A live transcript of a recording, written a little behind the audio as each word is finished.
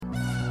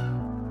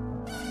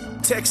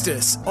text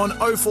us on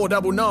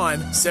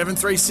 0499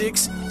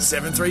 736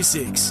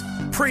 736.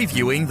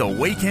 Previewing the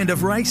weekend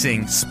of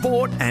racing,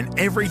 sport and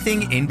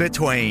everything in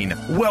between.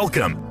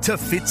 Welcome to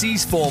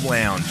Fitzy's Form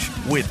Lounge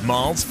with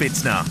Miles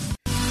Fitzner.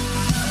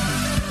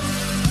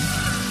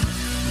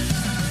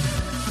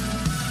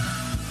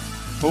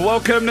 Well,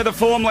 welcome to the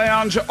Form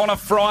Lounge on a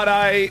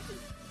Friday.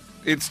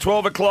 It's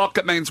 12 o'clock.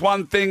 It means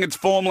one thing. It's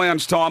Form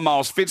Lounge time.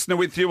 Miles Fitzner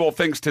with you, all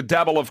thanks to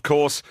Dabble, of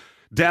course.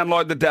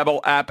 Download the Dabble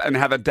app and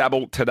have a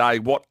dabble today.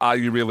 What are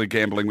you really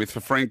gambling with?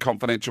 For free and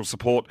confidential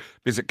support,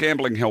 visit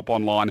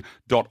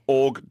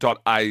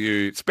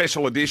gamblinghelponline.org.au.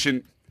 Special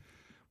edition.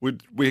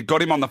 We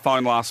got him on the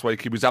phone last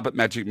week. He was up at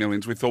Magic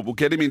Millions. We thought we'll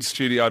get him in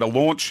studio to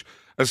launch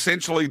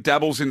essentially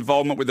Dabble's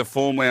involvement with the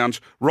Form Lounge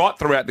right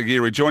throughout the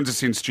year. He joins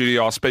us in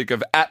studio. I speak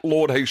of at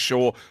Lord Heath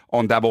Shaw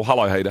on Dabble.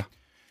 Hello, Heater.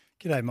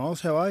 G'day,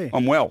 Miles. How are you?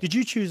 I'm well. Did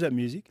you choose that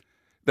music?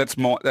 That's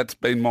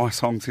been my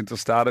song since I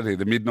started here,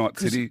 the Midnight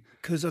City.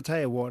 Because I'll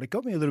tell you what, it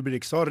got me a little bit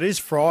excited. It is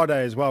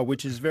Friday as well,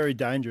 which is very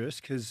dangerous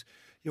because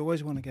you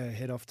always want to go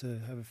head off to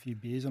have a few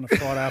beers on a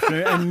Friday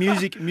afternoon. And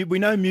music, we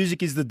know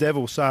music is the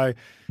devil, so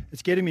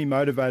it's getting me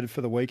motivated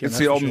for the weekend. It's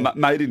the old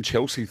Made in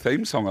Chelsea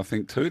theme song, I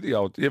think, too.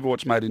 You ever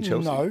watch Made in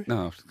Chelsea?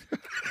 No.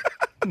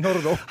 Not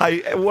at all.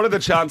 Hey, what are the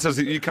chances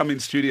that you come in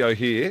studio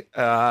here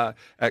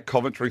at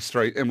Coventry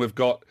Street and we've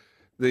got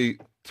the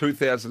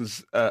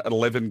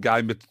 2011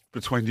 game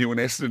between you and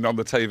Essendon on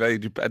the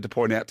TV? You had to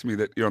point out to me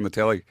that you're on the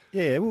telly.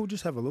 Yeah, we'll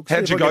just have a look.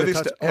 How'd you go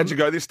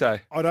this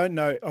day? I don't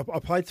know. I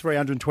played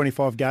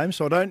 325 games,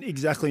 so I don't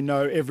exactly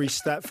know every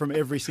stat from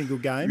every single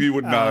game. You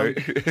would know.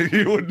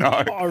 You would know.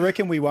 I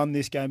reckon we won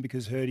this game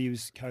because Hurdy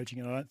was coaching,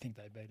 and I don't think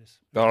they beat us.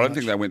 No, I don't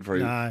think they went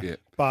very No. yeah.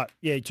 But,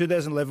 yeah,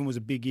 2011 was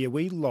a big year.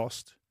 We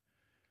lost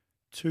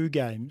 3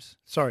 games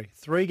for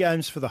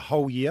the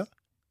whole year.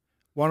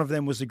 One of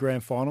them was the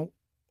grand final.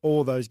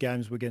 All those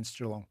games were against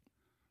Geelong.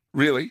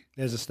 Really?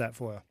 There's a stat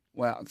for you.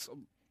 Wow, it's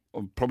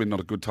probably not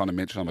a good time to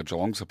mention I'm a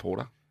Geelong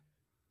supporter.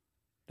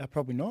 No,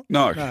 probably not.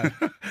 No.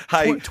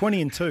 Hey,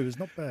 20-2 is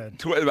not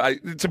bad.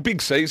 It's a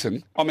big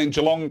season. I mean,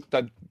 Geelong,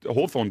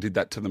 Hawthorn did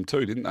that to them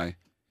too, didn't they?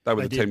 They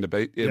were the team to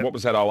beat. Yeah, yep. What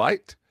was that,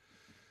 08?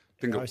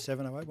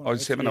 07, 08?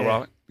 07,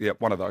 08? Yeah,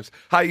 one of those.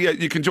 Hey,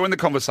 you can join the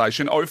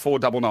conversation,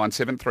 0499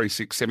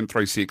 736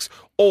 736,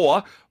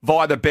 or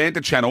via the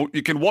Banter channel,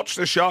 you can watch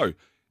the show.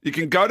 You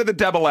can go to the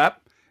Dabble app.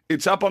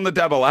 It's up on the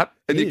Dabble app,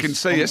 and you can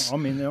see us.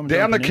 I'm in there.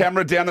 Down the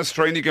camera, down the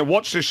screen. You can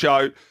watch the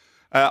show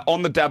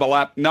on the Dabble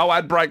app. No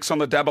ad breaks on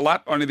the Dabble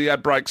app, only the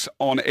ad breaks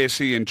on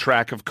SE and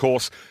Track, of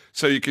course.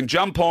 So you can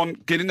jump on,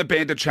 get in the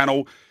Banter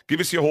channel,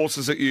 give us your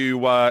horses that you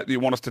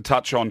want us to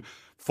touch on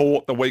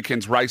for the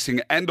weekend's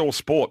racing and or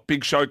sport.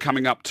 Big show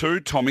coming up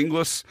too. Tom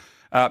Inglis,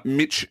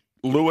 Mitch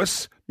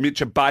Lewis, Mitch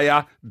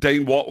Abaya,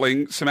 Dean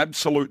Watling, some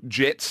absolute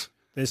jets.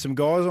 There's some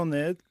guys on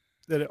there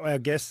that our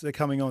guests are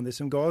coming on. There's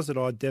some guys that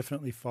I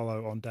definitely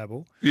follow on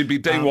Dabble. You'd be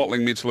Dean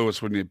Watling, Mitch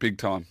Lewis, wouldn't you? Big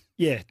time.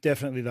 Yeah,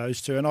 definitely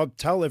those two. And I'd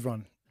tell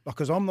everyone,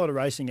 because I'm not a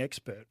racing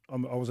expert. I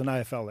was an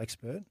AFL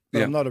expert,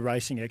 but I'm not a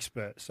racing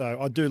expert. So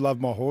I do love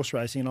my horse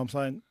racing.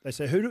 And they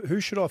say, who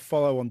should I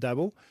follow on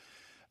Dabble?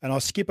 And I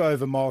skip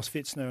over Miles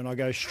Fitzner and I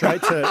go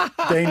straight to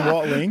Dean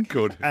Watling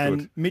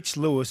and Mitch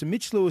Lewis. And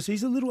Mitch Lewis,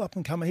 he's a little up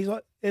and coming. He's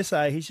like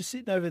SA. He's just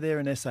sitting over there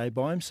in SA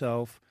by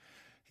himself.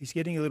 He's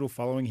getting a little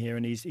following here,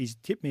 and he's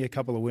tipped me a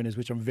couple of winners,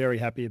 which I'm very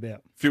happy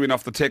about. Viewing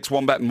off the text,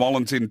 Wombat and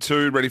Wallen's in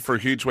too, ready for a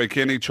huge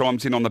weekend. He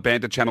chimes in on the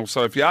Banter channel.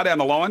 So if you are down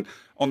the line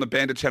on the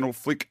Banter channel,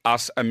 flick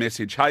us a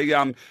message. Hey,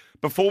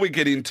 before we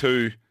get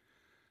into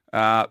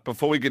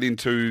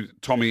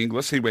Tommy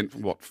Inglis, he went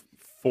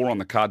 4 on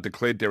the card,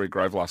 declared Derry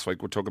Grove last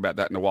week. We'll talk about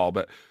that in a while.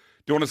 But do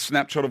you want a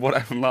snapshot of what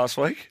happened last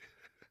week?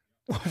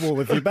 Well,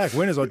 if you're back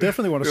winners, I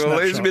definitely want a snapshot.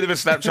 Well, here's a bit of a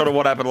snapshot of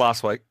what happened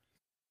last week.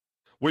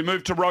 We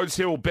move to Rose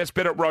Hill, best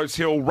bet at Rose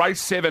Hill,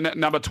 race 7 at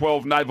number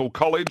 12, Naval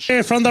College.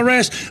 From the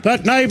rest,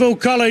 but Naval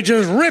College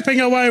is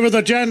ripping away with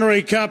the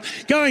January Cup,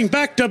 going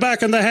back to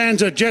back in the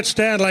hands of Jet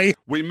Stanley.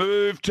 We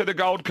move to the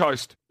Gold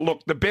Coast.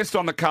 Look, the best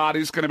on the card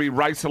is going to be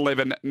race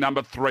 11,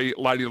 number 3,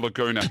 Lady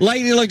Laguna.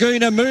 Lady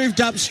Laguna moved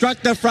up,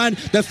 struck the front.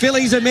 The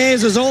fillies and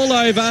mares is all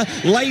over.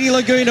 Lady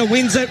Laguna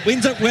wins it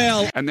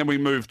well. And then we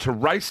move to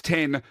race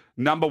 10,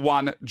 number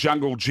 1,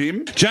 Jungle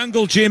Jim.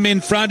 Jungle Jim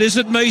in front. Is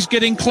it Meese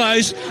getting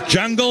close?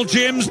 Jungle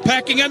Jim's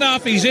packing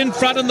enough. He's in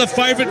front and the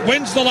favourite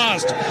wins the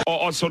last.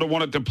 I sort of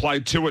wanted to play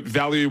 2 at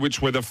value,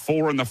 which were the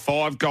 4 and the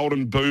 5.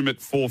 Golden Boom at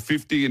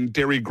 $4.50 and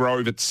Derry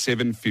Grove at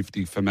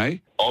 $7.50 for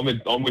me. I'm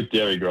with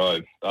Derry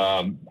Grove.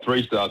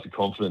 3 stars of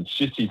confidence.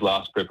 Just his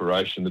last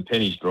preparation. The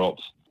pennies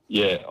drops.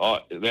 Yeah,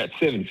 about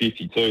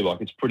 $7.52.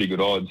 Like, it's pretty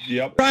good odds.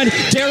 Yep.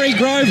 Derry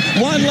Grove,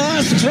 one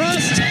last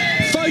thrust.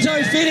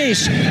 Photo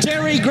finish.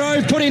 Derry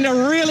Grove put in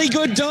a really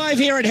good dive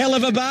here at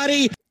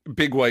Hellevabardi.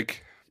 Big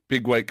week.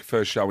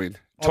 First show in.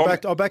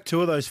 I backed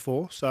 2 of those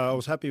 4, so I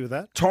was happy with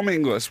that. Tom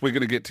Inglis, we're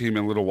going to get to him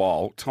in a little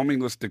while. Tom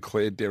Inglis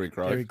declared Derry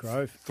Grove. Derry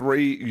Grove.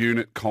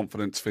 3-unit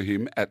confidence for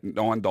him at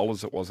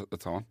 $9 it was at the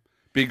time.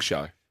 Big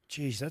show.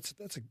 Geez, that's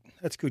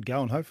good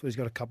going. Hopefully he's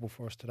got a couple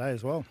for us today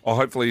as well. Oh,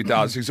 hopefully he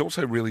does. He's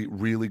also really,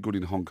 really good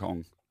in Hong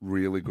Kong.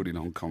 really good in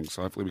Hong Kong.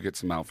 So hopefully we get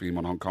some mail for him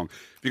on Hong Kong.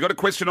 If you've got a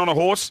question on a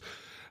horse,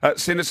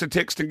 send us a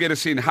text and get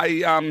us in.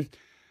 Hey,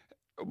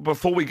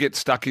 before we get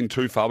stuck in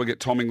too far, we get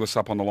Tom Inglis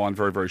up on the line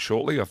very, very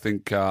shortly. I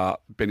think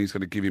Benny's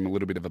going to give him a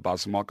little bit of a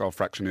buzz. I might go a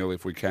fraction early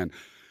if we can.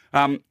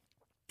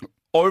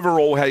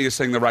 Overall, how are you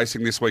seeing the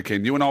racing this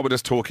weekend? You and I were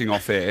just talking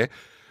off air.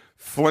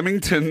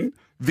 Flemington,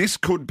 this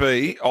could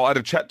be... I had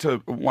a chat to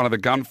one of the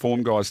gun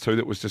form guys too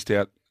that was just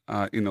out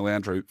in the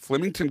lounge room.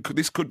 Flemington,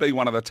 this could be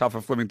one of the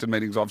tougher Flemington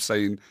meetings I've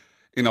seen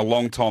in a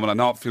long time. And I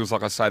know it feels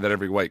like I say that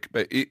every week,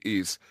 but it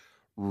is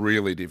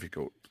really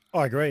difficult.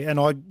 I agree. And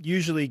I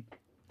usually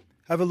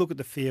have a look at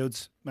the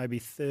fields maybe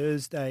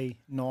Thursday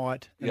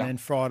night and then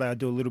Friday I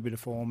do a little bit of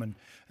form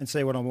and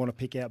see what I want to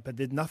pick out. But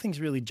nothing's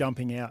really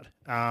jumping out.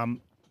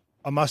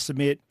 I must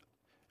admit,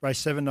 race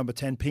 7, number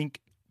 10, Pink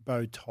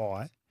Bow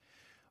Tie.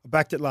 I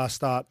backed it last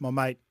start. My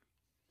mate,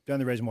 the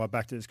only reason why I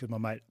backed it is because my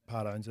mate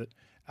part owns it.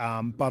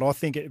 But I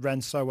think it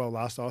ran so well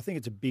last start. I think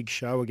it's a big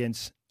show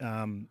against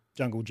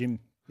Jungle Jim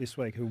this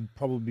week, who will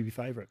probably be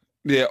favourite.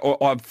 Yeah,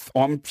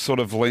 I'm sort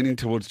of leaning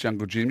towards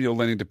Jungle Jim. You're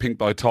leaning to Pink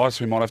Bow Tie,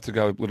 so we might have to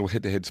go a little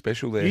head-to-head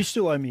special there. You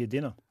still owe me a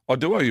dinner. I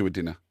do owe you a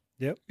dinner.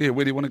 Yep. Yeah,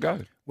 where do you want to go?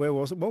 Where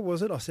was it? What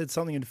was it? I said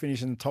something to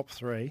finish in the top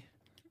 3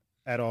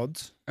 at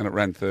odds. And it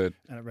ran third.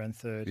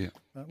 Yeah.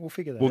 We'll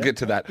figure that out. We'll get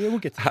to that. Yeah, we'll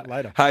get to that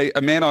later. Hey,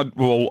 a man I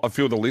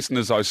feel the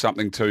listeners owe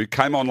something to.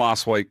 Came on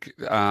last week,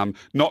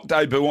 not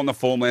debut on the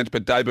Form Lounge,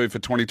 but debut for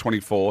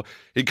 2024.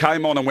 He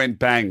came on and went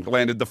bang,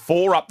 landed the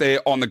 4 up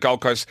there on the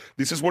Gold Coast.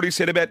 This is what he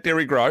said about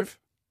Derry Grove.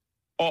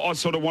 I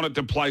sort of wanted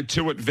to play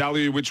 2 at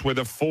value, which were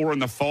the 4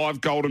 and the 5.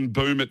 Golden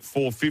Boom at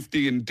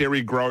 $4.50 and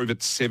Derry Grove at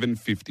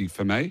 $7.50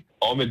 for me.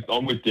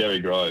 I'm with Derry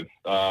Grove.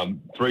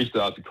 3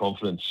 stars of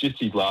confidence.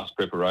 Fitzy's last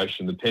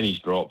preparation. The pennies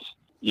drops.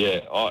 Yeah,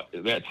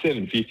 that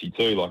 $7.50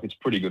 too. Like, it's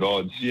pretty good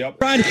odds. Yep.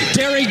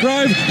 Derry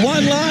Grove,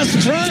 one last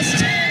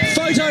thrust.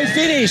 Photo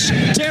finish.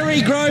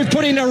 Derry Grove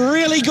put in a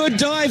really good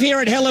dive here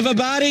at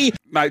Hellevorbady.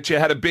 Mate, you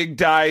had a big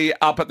day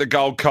up at the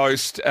Gold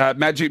Coast.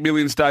 Magic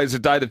Millions Day is a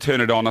day to turn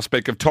it on. I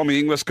speak of Tommy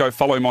Inglis. Go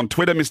follow him on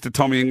Twitter, Mr.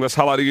 Tommy Inglis.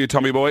 Hello to you,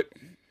 Tommy boy.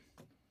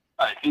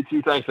 Hey,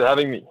 Fitzy, thanks for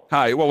having me.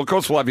 Hey, well, of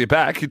course we'll have you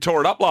back. You tore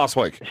it up last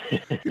week.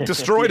 You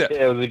destroyed it.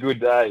 Yeah, it was a good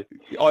day.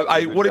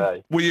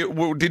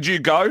 Did you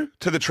go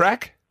to the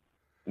track?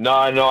 No,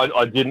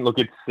 I didn't. Look,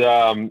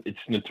 it's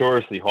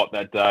notoriously hot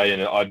that day,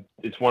 and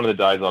it's one of the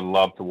days I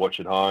love to watch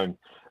at home.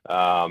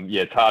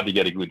 It's hard to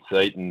get a good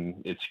seat, and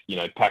it's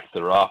packed to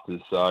the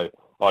rafters. So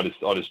I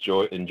just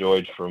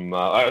enjoyed from.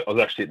 I was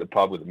actually at the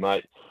pub with a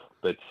mate,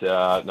 but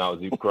no,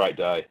 it was a great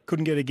day.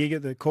 Couldn't get a gig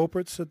at the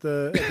corporates at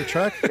the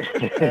track.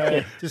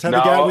 Just had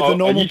to go with the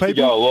normal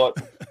people.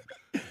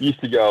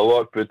 Used to go a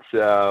lot, but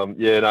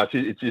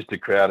it's just a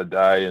crowded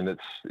day, and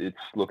it's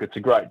a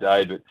great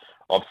day, but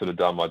I've sort of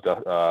done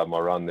my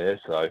run there.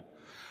 So,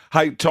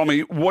 hey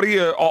Tommy, what are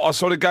you? I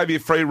sort of gave you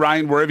free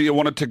rein wherever you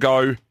wanted to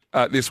go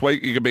this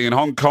week. You can be in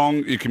Hong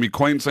Kong, you can be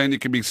Queensland, you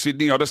can be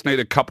Sydney. I just need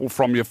a couple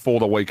from you for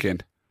the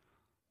weekend.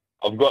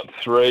 I've got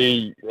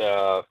 3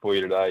 for you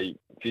today,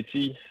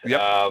 Fitzy.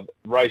 Yep.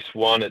 Race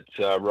 1 at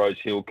Rose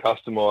Hill,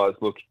 customised.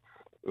 Look,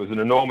 it was an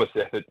enormous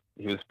effort.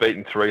 He was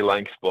beaten 3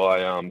 lengths by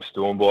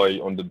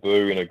Stormboy on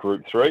debut in a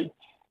Group 3.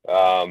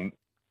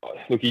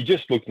 Look, he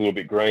just looked a little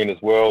bit green as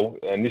well,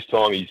 and this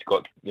time he's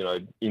got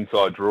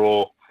inside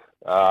draw,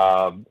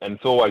 and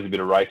it's always a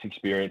bit of race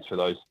experience for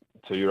those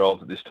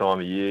 2-year-olds at this time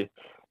of year.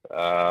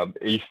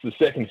 He's the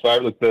second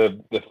favourite. Look,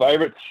 the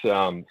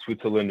favourite's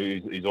Switzerland,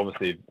 who's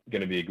obviously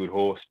going to be a good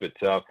horse, but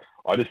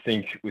I just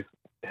think with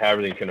how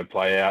everything's going to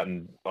play out,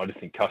 and I just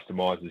think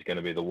Customised is going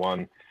to be the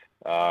one.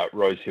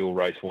 Rose Hill,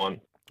 race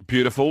 1.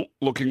 Beautiful.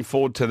 Looking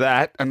forward to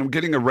that. And I'm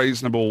getting a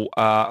reasonable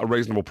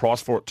price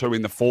for it too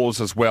in the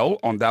 4s as well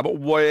on Dabble.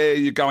 Where are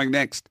you going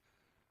next?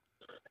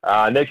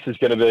 Next is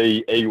going to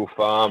be Eagle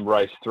Farm,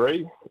 race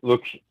 3.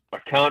 Look, I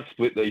can't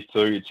split these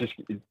 2. It's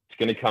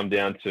going to come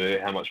down to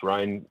how much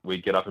rain we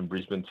get up in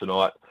Brisbane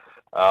tonight.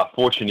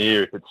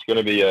 Fortuneer, if it's going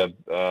to be a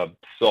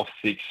soft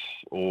 6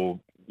 or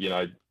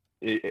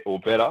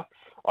better,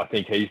 I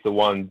think he's the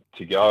one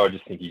to go. I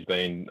just think he's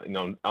been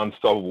in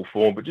unstoppable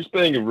form. But just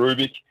being a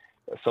Rubik,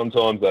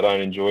 sometimes they don't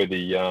enjoy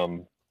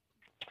the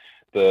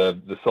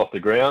softer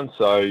ground.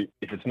 So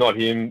if it's not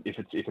him, if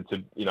it's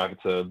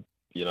a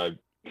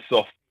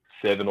soft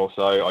 7 or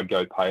so, I'd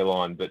go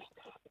Payline. But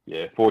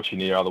yeah,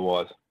 Fortuneer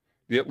otherwise.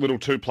 Yeah, little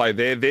 2 play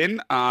there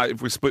then.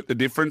 If we split the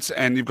difference,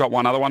 and you've got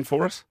one other one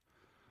for us.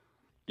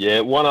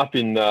 Yeah, one up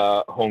in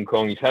Hong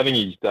Kong. He's having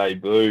his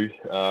debut.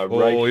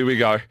 Here we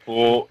go.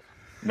 4,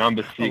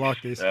 number 6. I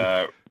like this.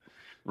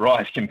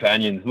 Rice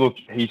Companions. Look,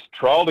 he's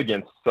trialled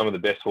against some of the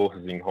best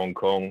horses in Hong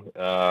Kong.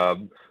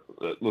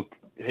 Look,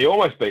 he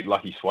almost beat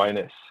Lucky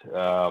Swayness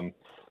down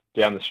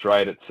the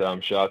straight at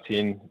Sha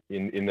Tin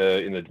in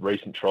the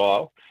recent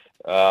trial.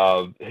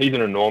 He's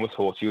an enormous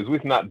horse. He was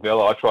with Matt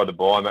Vella. I tried to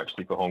buy him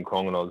actually for Hong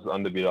Kong, and I was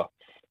underbidder.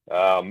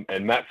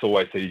 And Matt's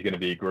always said he's going to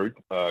be a group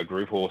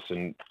horse,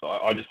 and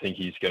I just think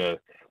he's going to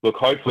look.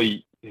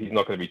 Hopefully, he's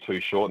not going to be too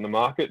short in the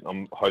market.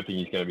 I'm hoping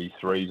he's going to be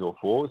 3s or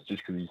 4s,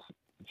 just because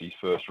it's his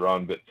first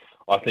run. But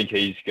I think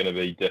he's going to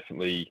be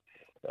definitely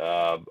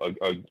a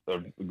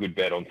good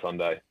bet on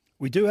Sunday.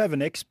 We do have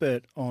an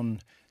expert on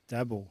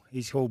Dabble.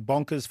 He's called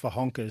Bonkers for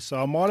Honkers.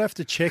 So I might have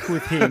to check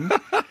with him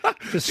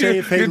to see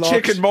if he You're likes...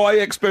 checking my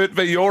expert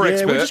for your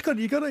expert. Yeah,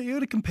 you got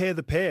to compare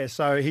the pair.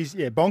 So he's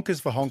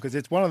Bonkers for Honkers.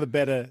 It's one of the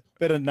better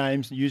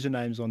names,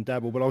 usernames on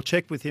Dabble. But I'll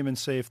check with him and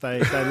see if they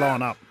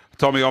line up.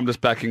 Tommy, I'm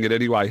just backing it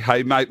anyway.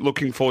 Hey, mate,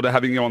 looking forward to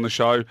having you on the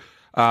show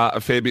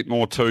a fair bit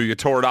more too. You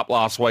tore it up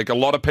last week. A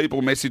lot of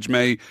people messaged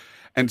me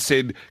and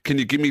said, can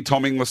you give me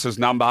Tom Inglis's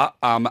number?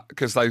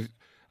 Because they,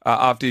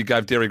 after you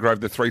gave Derry Grove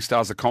the 3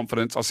 stars of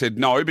confidence, I said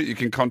no, but you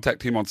can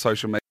contact him on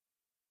social media.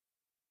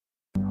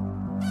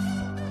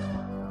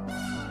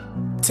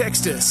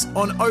 Text us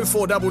on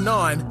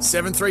 0499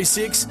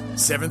 736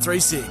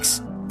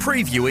 736.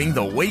 Previewing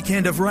the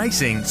weekend of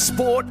racing,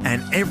 sport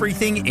and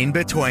everything in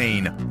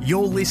between.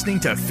 You're listening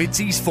to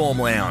Fitzy's Form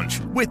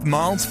Lounge with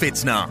Miles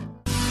Fitzner.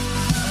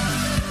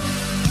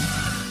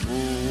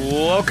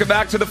 Welcome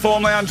back to the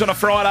Form Lounge on a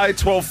Friday,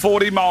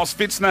 12:40. Miles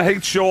Fitzner,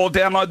 Heath Shaw.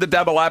 Download the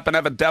Dabble app and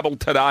have a dabble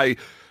today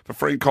for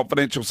free and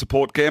confidential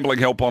support.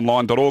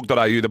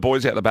 Gamblinghelponline.org.au. The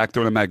boys out the back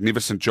doing a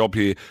magnificent job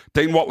here.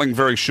 Dean Watling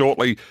very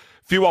shortly.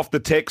 Few off the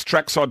text.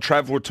 Trackside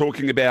Trav we're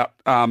talking about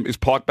is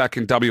Pike back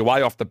in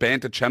WA off the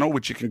Banter channel,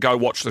 which you can go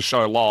watch the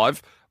show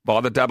live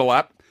via the Dabble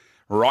app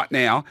right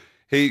now.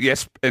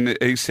 And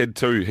he said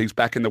too, he's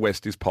back in the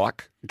West, is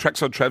Pike.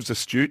 Trackside Trav's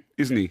astute,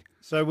 isn't he?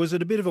 So was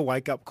it a bit of a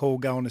wake-up call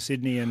going to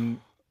Sydney and...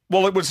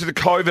 Well, it was the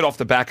COVID off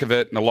the back of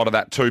it and a lot of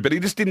that too, but he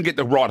just didn't get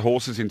the right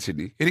horses in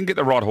Sydney. He didn't get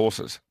the right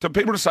horses. So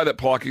people to say that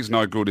Pike is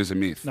no good is a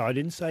myth. No, I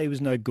didn't say he was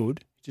no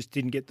good. Just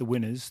didn't get the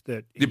winners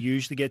that he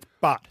usually gets.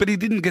 But he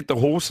didn't get the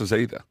horses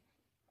either.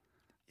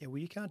 Yeah, well,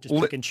 you can't just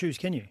pick and choose,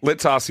 can you?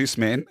 Let's ask this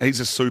man.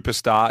 He's a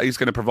superstar. He's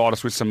going to provide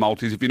us with some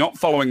multis. If you're not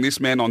following this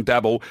man on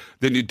Dabble,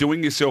 then you're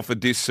doing yourself a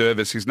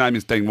disservice. His name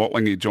is Dean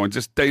Watling. He joins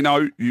us.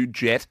 Dino, you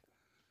jet.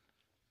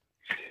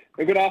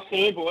 Well, good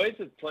afternoon, boys.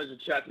 It's a pleasure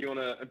to chat to you on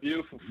a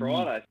beautiful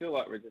Friday. I feel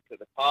like we're just at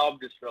the pub,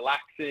 just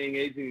relaxing,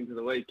 easing into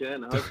the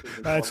weekend.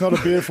 It's not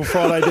a beautiful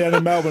Friday down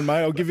in Melbourne,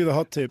 mate. I'll give you the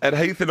hot tip. And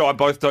Heath and I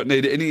both don't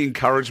need any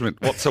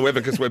encouragement whatsoever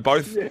because we're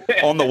both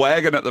on the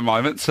wagon at the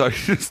moment. So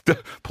just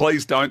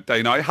please don't,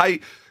 Dino.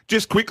 Hey,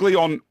 just quickly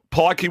on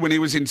Pikey when he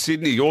was in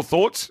Sydney, your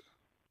thoughts?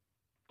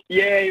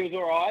 Yeah, he was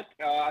all right.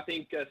 I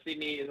think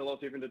Sydney is a lot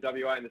different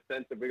to WA in the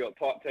sense that we've got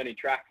tight turning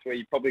tracks where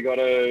you probably got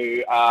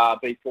to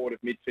be forward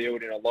of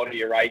midfield in a lot of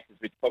your races,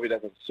 which probably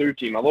doesn't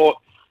suit him. I thought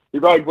he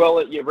rode well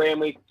at your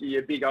Ramley,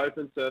 your big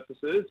open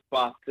surfaces,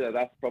 but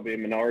that's probably a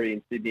minority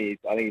in Sydney.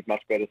 I think he's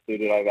much better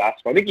suited over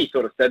asphalt. I think he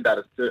sort of said that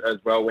as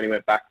well when he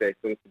went back there,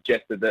 sort of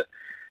suggested that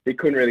he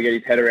couldn't really get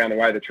his head around the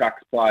way the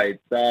track's played.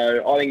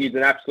 So I think he's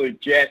an absolute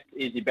jet.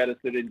 Is he better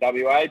suited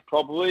in WA?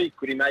 Probably.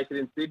 Could he make it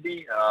in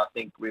Sydney? I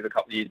think with a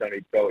couple of years under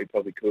his belt, he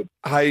probably could.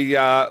 Hey,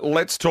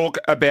 let's talk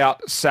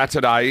about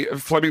Saturday.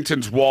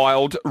 Flemington's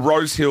wild.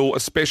 Rosehill,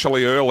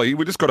 especially early.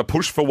 We just got a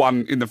push for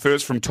one in the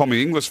first from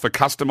Tommy Inglis for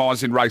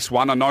customised in race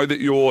one. I know that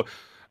you're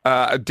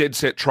a dead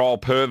set trial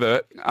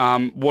pervert.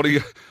 What are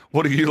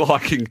you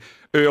liking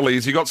early?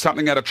 Has he got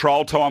something out of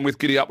trial time with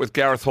Giddy Up with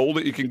Gareth Hall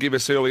that you can give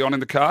us early on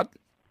in the card?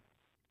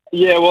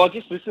 Yeah, well, I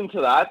just listened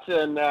to that,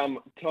 and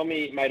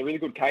Tommy made a really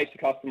good case to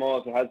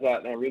customise and has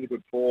that in a really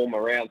good form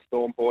around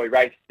Storm Boy,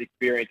 race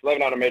experience,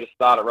 1,100 metre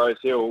start at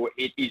Rosehill.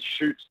 It is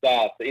shoot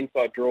starts. The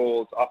inside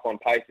draws, up on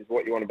pace is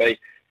what you want to be.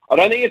 I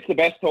don't think it's the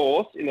best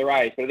horse in the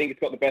race, but I think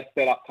it's got the best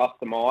setup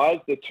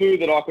customised. The two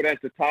that I could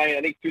entertain,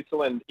 I think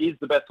Switzerland is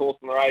the best horse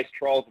in the race.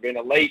 Trials have been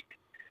elite,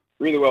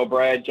 really well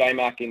bred.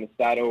 J-Mac in the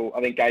saddle.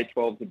 I think Gate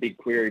 12 is a big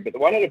query, but the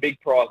one at a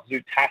big price,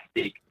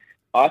 Zootastic.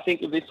 I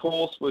think if this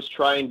horse was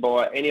trained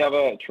by any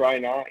other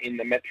trainer in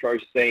the metro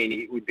scene,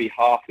 it would be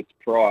half its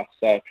price.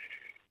 So it's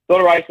not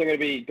a race I'm going to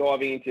be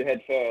diving into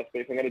head first, but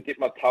if I'm going to dip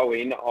my toe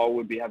in, I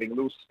would be having a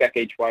little spec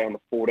each way on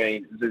the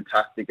 14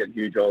 Zootastic at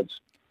huge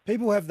odds.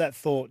 People have that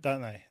thought,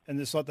 don't they? And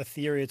it's like the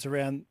theory, it's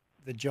around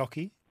the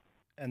jockey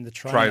and the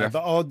trainer. The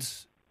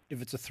odds,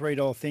 if it's a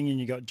 $3 thing and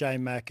you got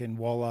J-Mac and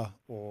Waller,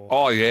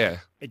 or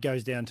it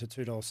goes down to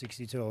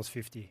 $2.60,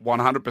 $2.50.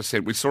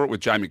 100%. We saw it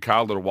with Jamie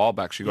Carl a little while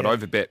back. She got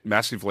overbet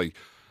massively.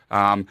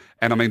 And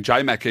I mean,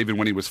 J-Mac, even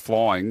when he was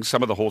flying,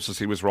 some of the horses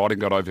he was riding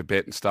got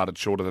overbet and started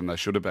shorter than they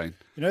should have been.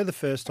 You know, the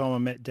first time I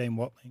met Dean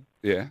Watling,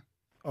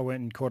 I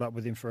went and caught up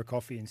with him for a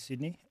coffee in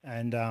Sydney,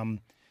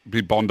 and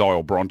be Bondi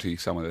or Bronte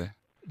somewhere there.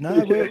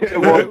 No, we're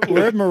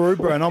at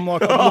Maroubra, and I'm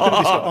like, I'm looking at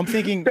this guy. I'm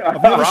thinking,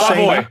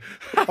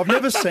 I've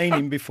never seen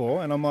him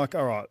before, and I'm like,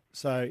 all right,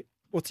 so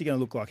what's he going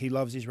to look like? He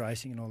loves his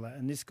racing and all that.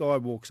 And this guy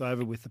walks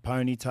over with the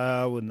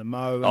ponytail and the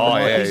mo. And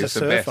I'm like, he's a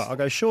surfer. I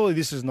go, surely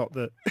this is not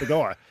the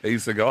guy.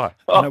 He's the guy.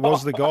 And it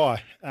was the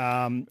guy.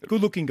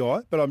 Good-looking guy,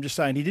 but I'm just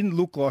saying he didn't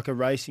look like a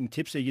racing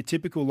tipster. Your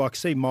typical, like,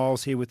 see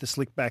Miles here with the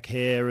slick back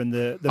hair and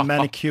the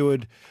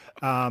manicured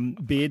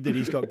beard that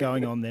he's got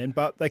going on then.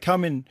 But they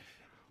come in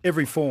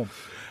every form.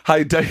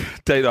 Hey,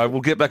 Dino,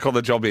 we'll get back on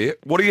the job here.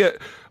 What do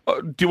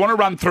you want to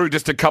run through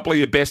just a couple of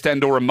your best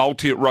and or a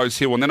multi at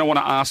Rosehill, and then I want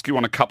to ask you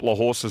on a couple of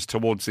horses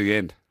towards the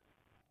end?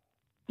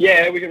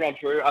 Yeah, we can run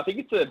through. I think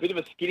it's a bit of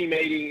a skinny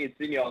meeting in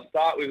Sydney. I'll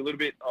start with a little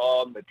bit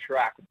on the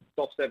track. It's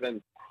top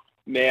 7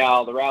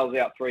 now. The rail's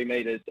out 3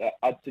 metres.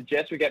 I'd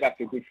suggest we get back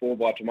to a good form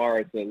by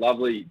tomorrow. It's a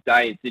lovely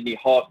day in Sydney,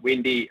 hot,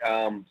 windy.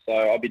 So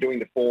I'll be doing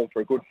the form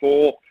for a good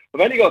 4.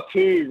 I've only got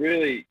 2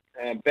 really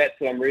bets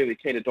that I'm really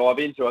keen to dive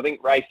into. I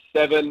think race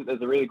 7,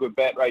 there's a really good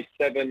bet. Race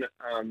 7,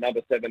 number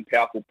 7,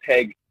 Powerful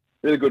Peg.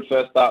 Really good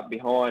first start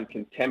behind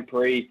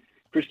Contemporary.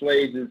 Chris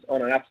Leeds is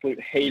on an absolute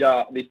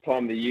heater this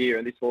time of the year,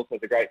 and this horse has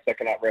a great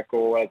second-up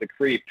record, has a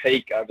career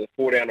peak over the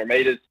 1,400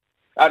 metres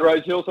at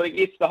Rose Hill. So I think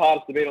it's the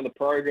hardest to beat on the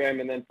program,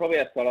 and then probably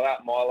outside of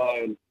that,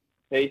 Milo and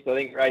Peace. I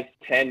think race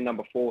 10,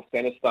 number 4,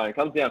 Centrestone,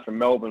 comes down from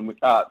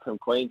from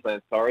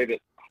Queensland, sorry, but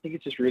I think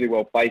it's just really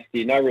well placed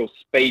here. No real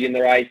speed in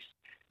the race.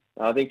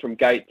 I think from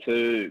gate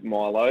 2,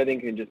 Milo, I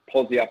think can just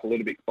posse up a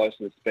little bit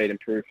closer to speed and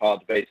prove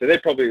hard to beat. So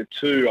they're probably the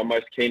 2 I'm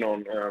most keen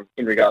on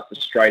in regards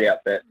to straight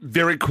out bet.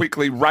 Very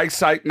quickly,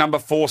 race 8, number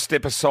 4,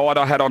 Step Aside,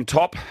 I had on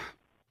top.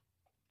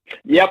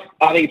 Yep,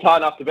 I think it's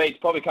hard enough to beat. It's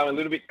probably coming a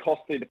little bit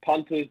costly to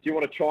punters. Do you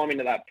want to chime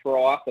into that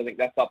price? I think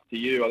that's up to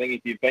you. I think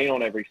if you've been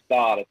on every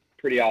start, it's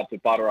pretty hard to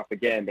butter up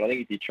again. But I think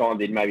if you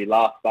chimed in maybe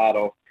last start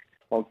or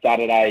on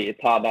Saturday, it's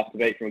hard enough to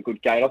beat from a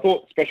good gate. I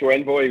thought Special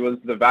Envoy was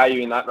the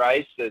value in that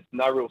race. There's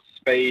no real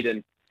speed,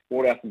 and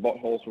Waterhouse and Bot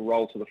Horse will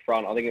roll to the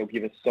front. I think it'll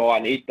give a side,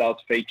 and it does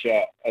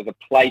feature as a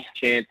place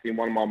chance in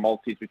one of my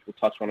multis, which we'll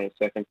touch on in a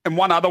second. And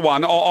one other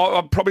one,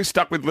 I'm probably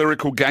stuck with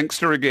Lyrical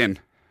Gangster again.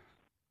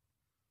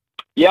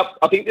 Yep,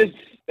 I think there's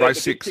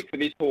race the big 6 tick for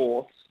this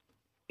horse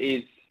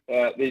is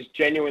there's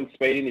genuine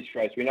speed in this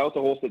race. We know it's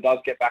a horse that does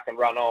get back and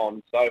run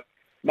on, so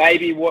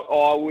maybe what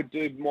I would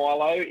do,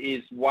 Milo,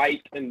 is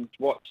wait and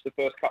watch the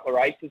first couple of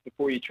races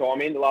before you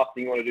chime in. The last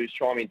thing you want to do is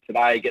chime in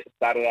today, get to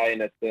Saturday,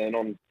 and it's an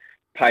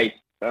on-pace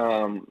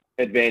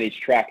advantage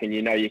track, and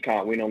you know you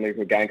can't win on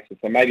Lyrical Gangster.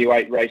 So maybe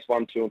wait race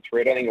 1, 2, and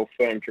 3. I don't think it'll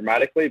firm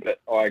dramatically, but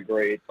I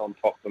agree it's on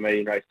top for me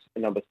in race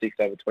number 6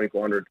 over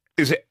 2,400.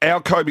 Is it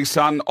our Kobe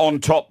Sun on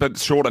top but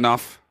short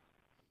enough?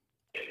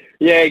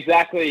 Yeah,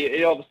 exactly.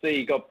 He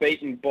obviously got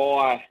beaten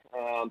by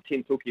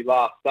Tim Tookie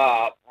last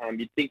start.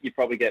 You'd think you'd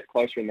probably get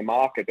closer in the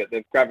market, but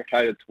they've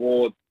gravitated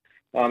towards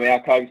our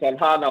Kobe Sun.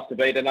 Hard enough to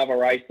beat. Another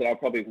race that I'll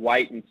probably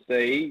wait and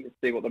see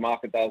what the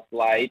market does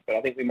late, but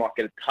I think we might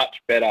get a touch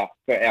better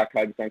for our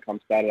Kobe Sun come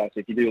Saturday. So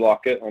if you do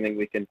like it, I think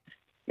we can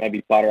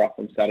maybe butter up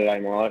on Saturday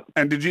night.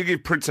 And did you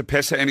give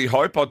Principessa any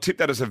hope? I tipped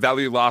that as a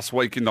value last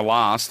week in the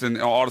last,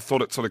 and I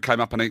thought it sort of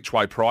came up an each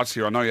way price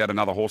here. I know you had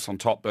another horse on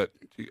top, but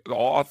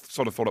I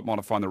sort of thought it might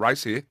have found the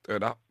race here,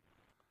 third up.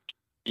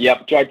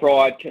 Yep, Joe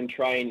Pride can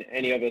train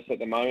any of us at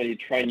the moment. He'd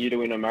train you to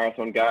win a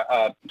marathon.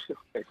 I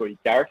call you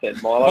Gareth then,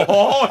 Milo.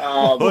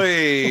 I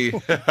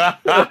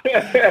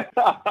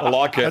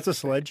like it. That's a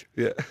sledge.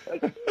 Yeah.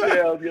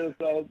 I was going to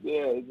say,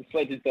 it's a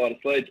sledge inside a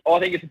sledge. I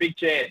think it's a big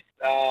chance.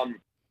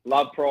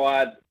 Love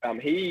Pride.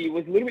 He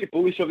was a little bit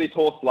bullish of this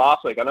horse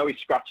last week. I know he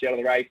scratched out of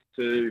the race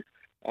to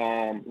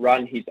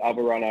run his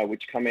other runner,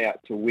 which come out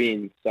to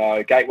win.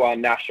 So gate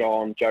 1, Nash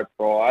on, Joe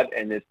Pride,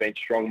 and there's been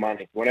strong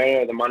money.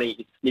 Whenever the money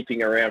is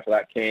sniffing around for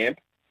that camp,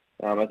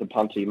 as a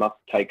punter, you must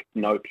take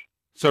note.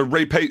 So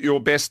repeat your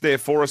best there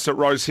for us at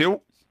Rose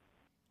Hill.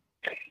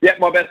 Yep,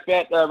 my best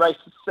bet, race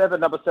 7,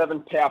 number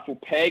 7, Powerful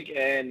Peg,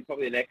 and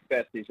probably the next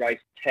best is race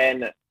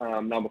 10,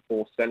 number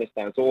 4,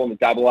 Centrestone. It's all on the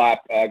double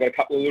up. Got a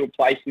couple of little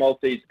place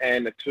multis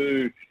and a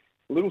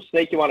little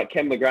sneaky one at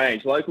Kembla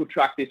Grange. Local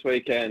track this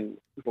weekend,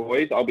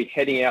 boys. I'll be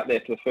heading out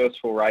there for the first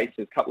 4 races.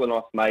 A couple of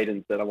nice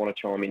maidens that I want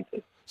to chime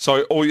into.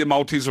 So all your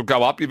multis will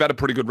go up. You've had a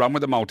pretty good run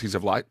with the multis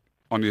of late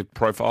on your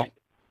profile.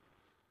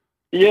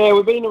 Yeah,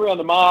 we've been around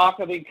the mark.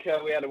 I think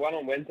we had one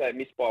on Wednesday,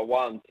 missed by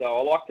 1. So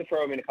I like to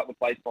throw them in a couple of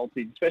place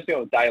multis, especially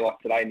on a day like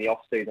today in the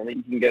off-season. I think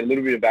you can get a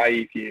little bit of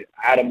value if you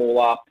add them all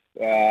up.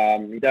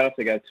 You don't have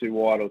to go too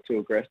wide or too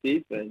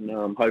aggressive, and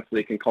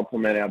hopefully it can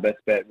complement our best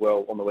bet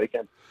well on the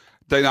weekend.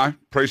 Dino,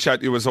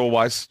 appreciate you as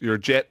always. You're a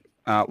jet.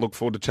 Look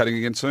forward to chatting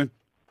again soon.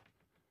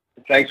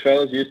 Thanks,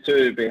 fellas. You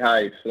too.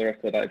 Behave for the rest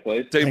of the day,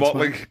 please. Dean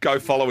Watley, go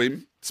follow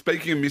him.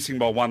 Speaking of missing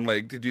by 1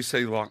 leg, did you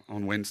see like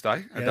on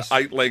Wednesday at the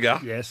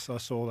 8-legger? Yes, I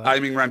saw that.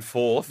 Aiming ran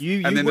 4th,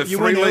 and then the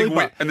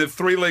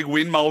 3-leg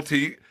win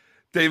multi.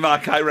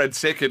 DMRK ran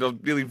 2nd. I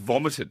nearly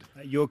vomited.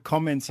 Your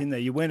comments in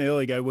there. You went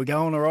early. We're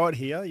going all right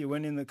here. You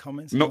went in the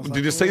comments. No,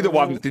 did you see the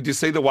one? Did you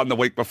see the one the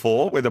week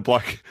before where the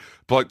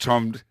bloke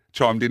chimed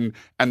in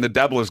and the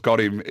dabblers got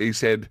him? He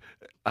said,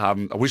 I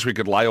wish we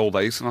could lay all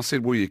these. And I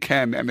said, well, you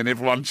can. And then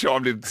everyone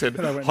chimed in and said,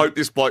 hope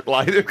this bloke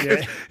laid it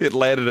because it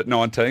landed at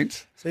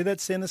 19th. See that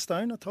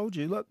Centrestone? I told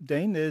you. Look,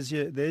 Dean, there's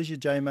your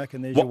J-Mac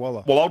and there's your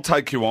Waller. Well, I'll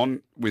take you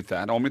on with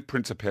that. I'm with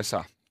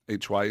Principessa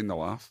each way in the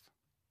last.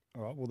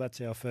 All right, well, that's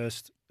our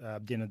first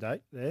dinner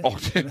date there. Oh,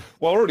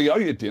 well, I already owe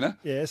you dinner.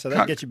 Yeah, so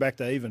that'll get you back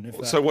to even.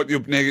 So what,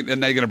 you're now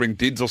going to bring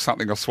Dids or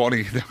something or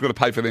Swanee? They've got to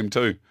pay for them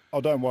too.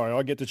 Oh, don't worry.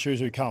 I get to choose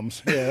who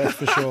comes. Yeah, that's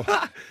for sure.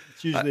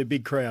 It's usually a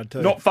big crowd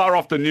too. Not far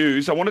off the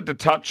news, I wanted to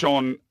touch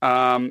on,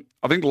 I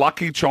think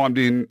Lucky chimed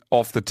in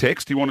off the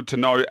text. He wanted to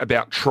know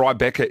about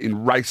Tribeca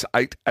in race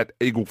 8 at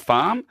Eagle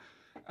Farm.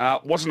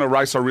 Wasn't a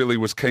race I really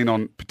was keen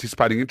on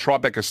participating in.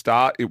 Tribeca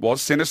Star, it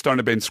was. Centrestone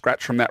had been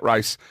scratched from that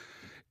race.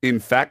 In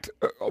fact,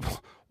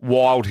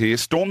 wild here.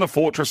 Storm the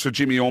Fortress for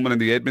Jimmy Orman and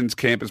the Edmonds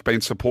camp has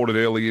been supported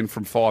early in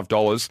from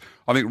 $5.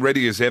 I think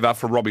ready as ever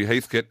for Robbie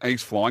Heathcote.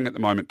 He's flying at the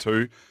moment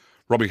too.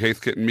 Robbie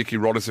Heathcote and Mickey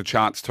Rod has a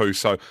chance too.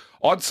 So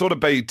I'd sort of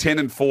be 10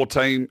 and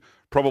 14,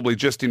 probably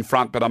just in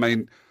front. But I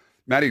mean,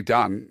 Matty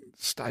Dunn,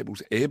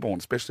 stable's airborne,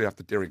 especially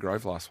after Derry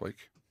Grove last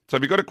week. So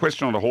if you've got a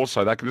question on a horse,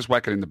 so they can just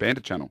whack it in the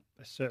Banter channel.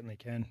 They certainly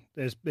can.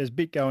 There's a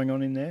bit going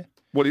on in there.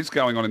 What is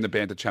going on in the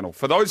Banter channel?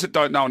 For those that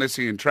don't know on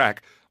SEN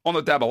Track, on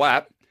the Dabble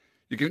app,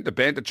 you can hit the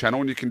Banter channel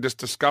and you can just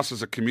discuss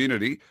as a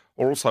community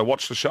or also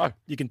watch the show.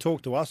 You can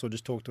talk to us or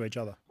just talk to each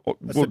other.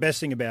 That's the best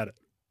thing about it.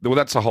 Well,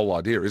 that's the whole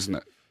idea, isn't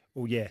it?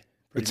 Well, yeah,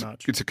 pretty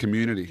much. It's a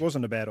community. It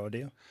wasn't a bad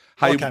idea.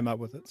 Hey, I came up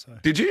with it. So.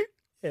 Did you?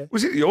 Yeah.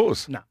 Was it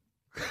yours? No.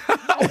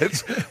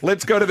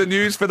 Let's go to the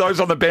news. For those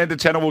on the Banter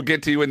channel, we'll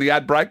get to you in the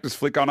ad break. Just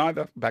flick on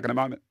over. Back in a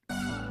moment.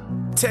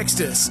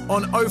 Text us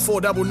on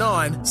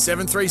 0499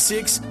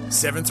 736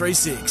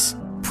 736.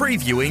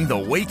 Previewing the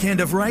weekend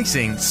of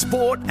racing,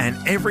 sport and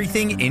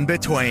everything in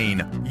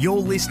between. You're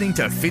listening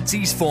to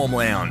Fitzy's Form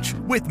Lounge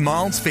with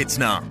Miles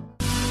Fitzner.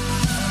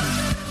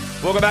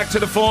 Welcome back to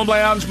the Form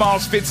Lounge.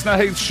 Miles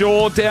Fitzner, Heath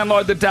Shaw.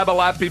 Download the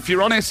Dabble app. If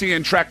you're on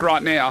SEN Track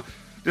right now,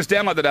 just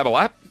download the Dabble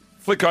app,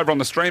 flick over on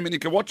the stream and you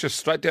can watch us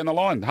straight down the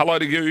line. Hello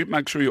to you.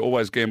 Make sure you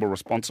always gamble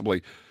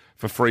responsibly.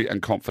 For free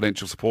and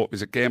confidential support,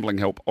 visit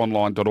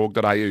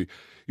gamblinghelponline.org.au.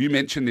 You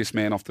mentioned this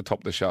man off the top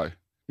of the show,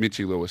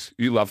 Mitchy Lewis.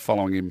 You love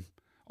following him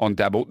on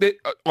Dabble.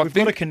 We've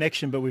got a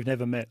connection, but we've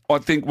never met. I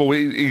think, well,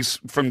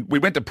 he's from, we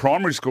went to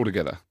primary school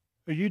together.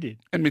 Oh, you did?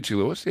 And Mitchy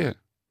Lewis, yeah.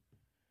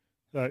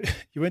 So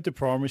you went to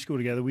primary school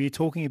together. Were you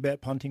talking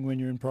about punting when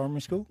you were in primary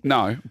school?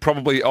 No,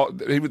 probably.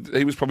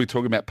 He was probably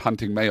talking about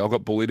punting me. I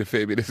got bullied a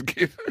fair bit as a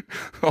kid.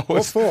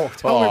 What for?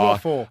 Tell me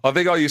what for. I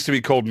think I used to be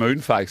called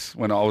Moonface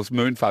when I was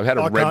Moonface. I had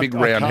a big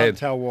round head. I can't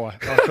tell why.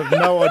 I have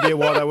no idea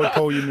why they would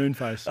call you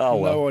Moonface. Oh,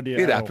 well, no idea.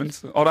 It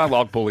happens. I don't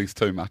like bullies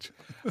too much.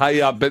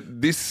 Hey, but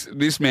this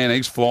man,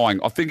 he's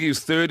flying. I think he was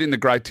third in the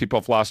great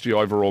tip-off last year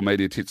overall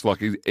media tips. Like,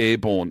 he's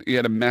airborne. He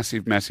had a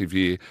massive, massive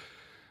year.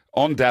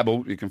 On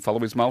Dabble, you can follow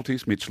his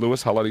multis. Mitch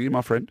Lewis, hello to you,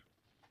 my friend.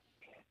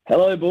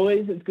 Hello,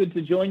 boys. It's good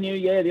to join you.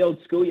 Yeah, the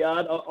old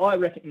schoolyard. I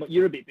reckon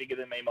you're a bit bigger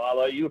than me,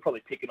 Milo. You were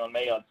probably picking on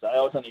me, I'd say. I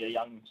was only a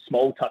young,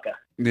 small tucker.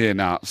 Yeah,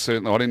 no,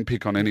 certainly. I didn't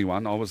pick on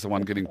anyone. I was the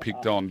one getting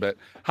picked on. But,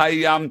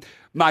 hey,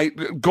 mate,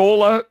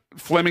 Gawler,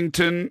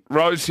 Flemington,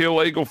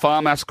 Rosehill, Eagle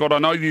Farm, Ascot, I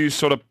know you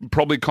sort of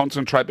probably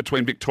concentrate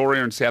between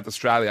Victoria and South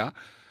Australia.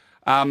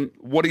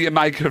 What do you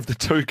make of the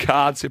two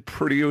cards? They're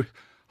pretty,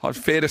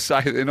 fair to say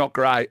they're not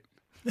great.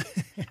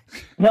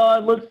 No,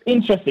 look,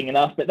 interesting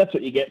enough, but that's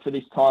what you get for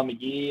this time of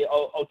year.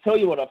 I'll tell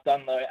you what I've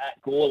done, though, at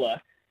Gawler.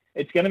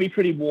 It's going to be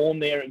pretty warm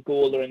there at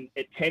Gawler, and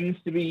it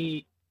tends to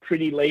be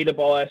pretty leader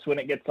bias when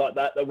it gets like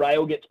that. The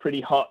rail gets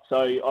pretty hot,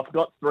 so I've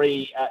got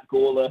 3 at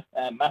Gawler,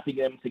 mapping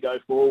them to go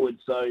forward.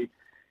 So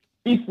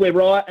if we're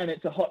right and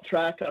it's a hot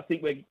track, I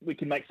think we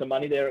can make some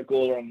money there at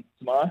Gawler on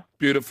tomorrow.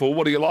 Beautiful.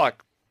 What do you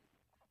like?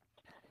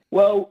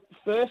 Well,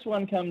 first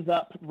one comes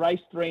up, race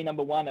 3,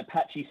 number 1,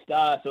 Apache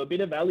Star. So a bit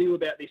of value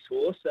about this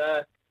horse.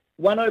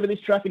 Won over this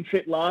track and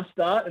trip last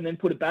start and then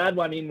put a bad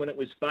one in when it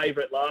was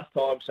favourite last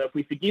time. So if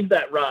we forgive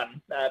that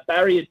run,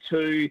 barrier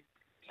 2,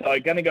 so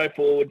going to go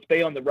forwards,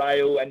 be on the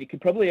rail, and you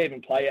could probably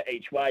even play it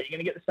each way. You're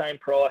going to get the same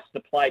price to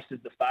place as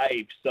the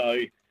fave. So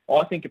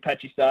I think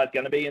Apache Star is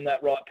going to be in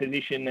that right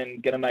position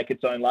and going to make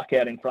its own luck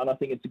out in front. I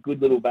think it's a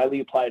good little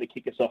value player to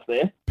kick us off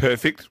there.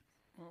 Perfect.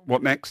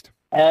 What next?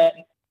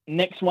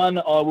 Next one,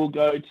 I will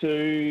go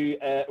to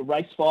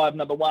race 5,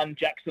 number 1,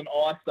 Jackson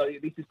Ice. So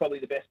this is probably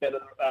the best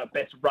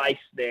race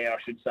there, I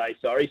should say.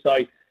 Sorry. So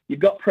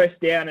you've got Press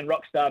Down and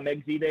Rockstar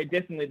Megsy. They're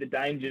definitely the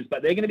dangers,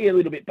 but they're going to be a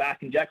little bit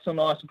back. And Jackson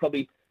Ice will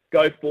probably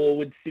go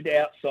forward, sit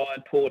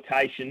outside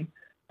Portation.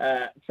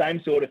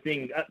 Same sort of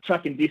thing.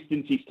 Track and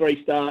distance, he's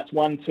 3 starts,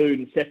 1, 2,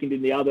 and second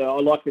in the other. I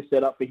like the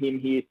setup for him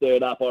here,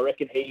 third up. I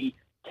reckon he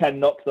can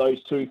knock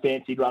those 2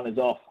 fancied runners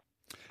off.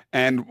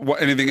 And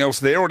anything else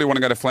there, or do you want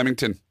to go to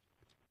Flemington?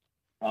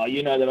 Oh,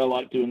 you know that I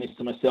like doing this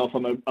to myself.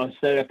 I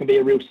say I can be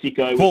a real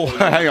sicko. Well,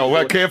 hang on.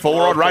 Well, careful.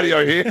 We're on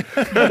radio here.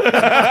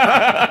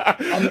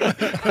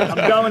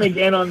 I'm going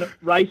again on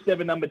race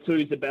 7, number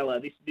 2,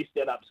 Zabella. This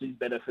setup is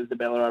better for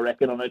Zabella, I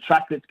reckon, on a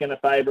track that's going to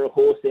favour a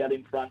horse out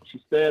in front.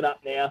 She's third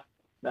up now.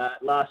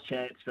 Last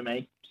chance for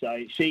me. So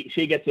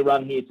she gets a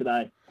run here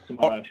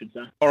tomorrow, I should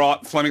say. All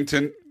right,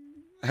 Flemington.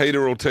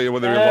 Heater will tell you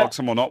whether he likes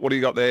them or not. What do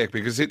you got there?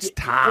 Because it's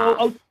tough.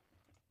 Well,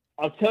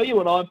 I'll tell you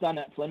what I've done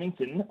at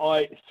Flemington.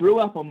 I threw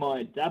up on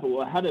my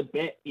Dabble. I had a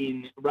bet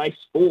in race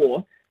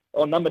 4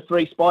 on number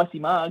 3, Spicy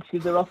Margs,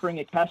 because they're offering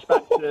a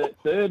cashback to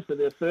third for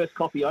the first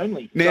copy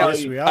only. Now,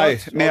 race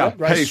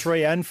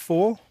 3 and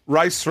 4.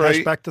 Race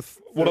 3.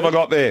 What have I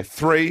got there?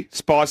 3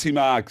 Spicy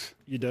Margs.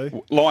 You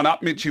do. Line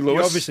up, Mitchy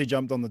Lewis. You obviously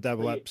jumped on the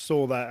Dabble app,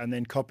 saw that, and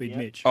then copied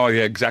Mitch. Oh,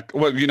 yeah, exactly.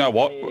 Well, you know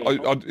what?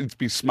 It'd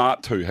be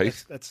smart too,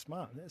 Heath. That's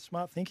smart. That's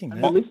smart thinking.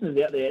 And the listeners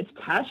out there, it's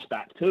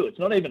cashback too. It's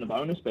not even a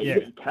bonus bet. You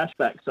get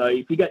cashback. So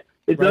if you get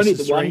It's only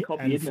Races the one 3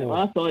 copy, and isn't it? 4.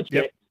 Last I checked,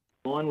 Yep.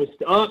 mine was...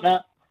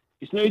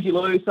 You snooze, you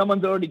lose.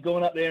 Someone's already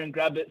gone up there and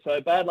grabbed it, so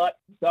bad luck.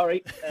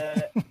 Sorry.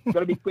 Got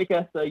to be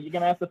quicker, so you're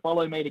going to have to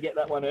follow me to get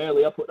that one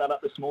early. I put that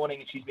up this morning,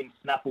 and she's been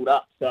snaffled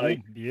up. So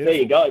there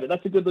you go. But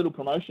that's a good little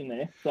promotion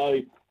there. So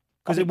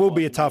because it will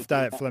be a tough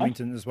day at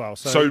Flemington as well.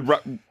 So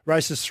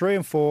races 3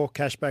 and 4,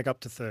 cash back up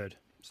to third.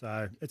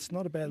 So it's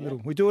not a bad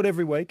little. We do it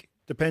every week.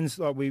 Depends,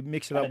 like we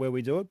mix it up where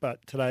we do it.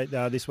 But today,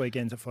 this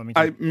weekend's at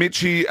Flemington. Hey,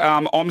 Mitchie,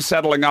 I'm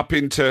saddling up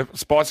into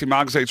Spicy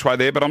Mugs each way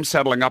there, but I'm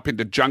saddling up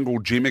into Jungle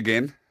Gym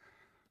again.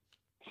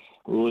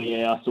 Oh,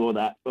 yeah, I saw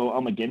that. Well,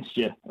 I'm against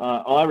you.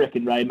 I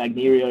reckon Ray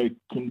Magnerio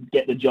can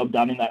get the job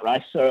done in that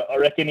race. So I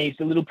reckon he's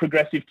a little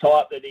progressive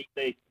type that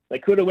they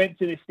could have went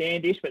to the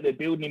Standish, but they're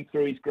building him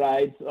through his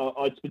grades.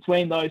 It's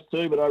between those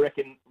two, but I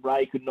reckon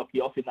Ray could knock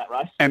you off in that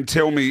race. And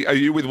tell me, are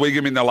you with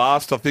Wiggum in the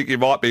last? I think you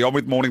might be. I'm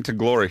with Mornington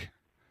Glory.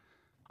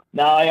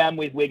 No, I am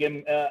with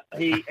Wiggum.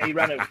 He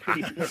ran a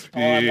pretty swift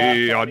time.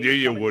 Yeah, I knew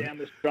you would. Down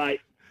the straight.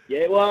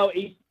 Yeah, well,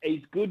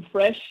 he's good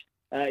fresh.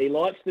 He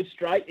likes the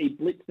straight. He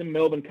blitzed the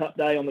Melbourne Cup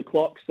Day on the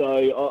clock,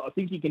 so I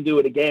think he can do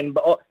it again.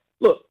 But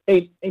look,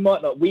 he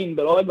might not win,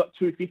 but I got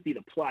 $250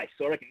 to play,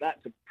 so I reckon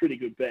that's a pretty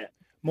good bet.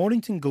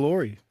 Mornington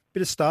Glory,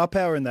 bit of star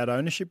power in that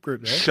ownership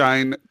group there.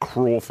 Shane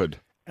Crawford.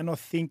 And I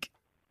think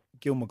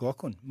Gil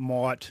McLaughlin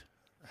might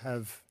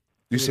have.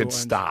 You said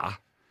star.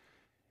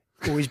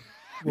 Well, he's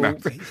No.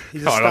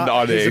 he's a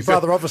star. He's a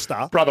brother of a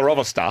star. Brother of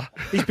a star.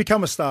 He's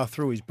become a star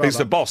through his brother. He's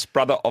the boss,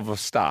 brother of a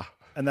star.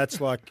 And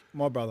that's like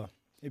my brother.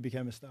 He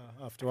became a star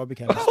after I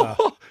became a star.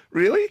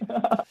 Really?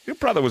 Your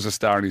brother was a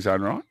star in his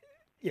own right.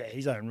 Yeah,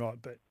 his own right,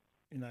 but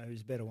you know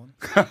who's a better one.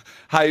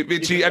 Hey,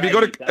 Mitchie, have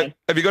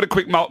you got a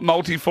quick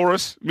multi for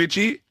us,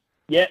 Mitchie?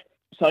 Yeah.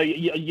 So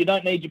you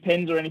don't need your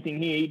pens or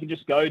anything here. You can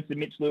just go to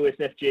Mitch Lewis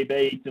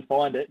FGB to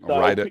find it. So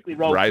I'll quickly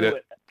roll through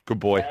it. Good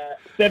boy.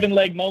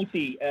 7-leg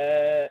multi.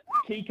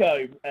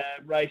 Kiko,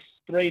 race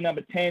 3,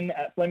 number 10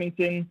 at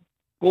Flemington.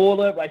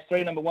 Gawler, race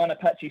 3, number 1,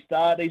 Apache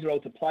Star. These are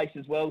all to place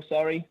as well,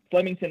 sorry.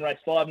 Flemington, race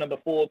 5, number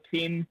 4,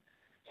 Tin.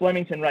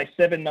 Flemington, race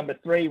 7, number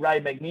 3, Ray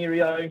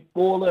Magnerio.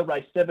 Gawler,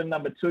 race 7,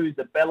 number 2,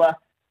 Zabella.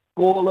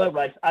 Gawler,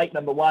 race 8,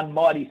 number 1,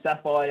 Mighty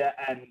Sapphire.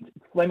 And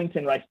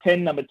Flemington, race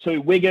 10, number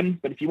 2,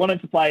 Wiggum. But if you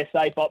wanted to play a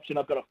safe option,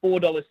 I've got a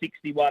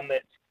 $4.61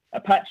 that's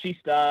Apache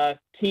Star,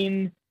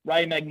 Tin,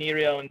 Ray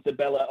Magnerio and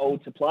Zabella all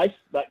to place.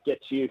 That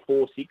gets you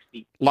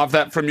 $4.60. Love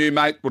that from you,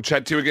 mate. We'll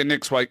chat to you again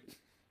next week.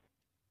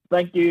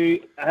 Thank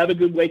you. Have a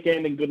good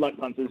weekend and good luck,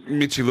 punters.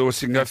 Mitchie Lewis,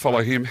 you can go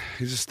follow him.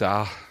 He's a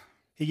star.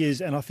 He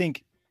is, and I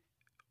think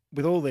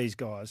with all these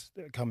guys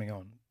that are coming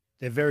on,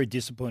 they're very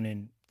disciplined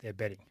in their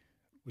betting,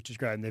 which is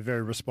great, and they're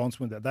very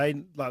responsible with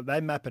that.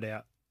 They map it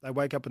out. They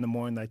wake up in the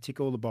morning, they tick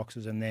all the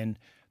boxes, and then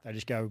they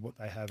just go with what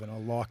they have, and I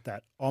like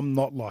that. I'm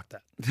not like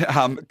that.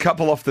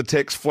 Couple off the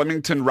text.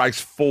 Flemington race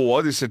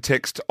 4. This is a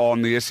text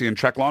on the SEN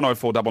track line,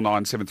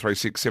 0499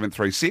 736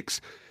 736.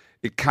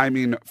 It came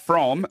in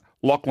from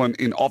Lachlan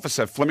in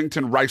Officer.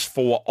 Flemington race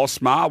 4,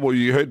 Osmar. Well,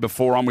 you heard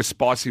before, I'm with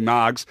Spicy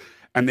Margs.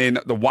 And then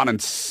the 1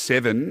 and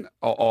 7,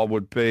 I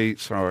would be,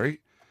 sorry.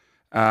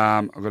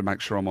 I've got to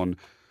make sure I'm on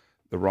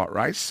the right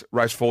race.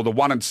 Race 4, the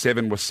 1 and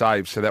 7 were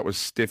saved. So that was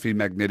Steffi,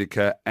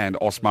 Magnetica and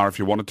Osmar if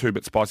you wanted to,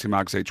 but Spicy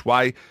Margs each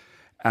way.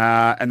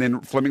 And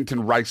then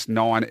Flemington race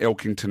 9,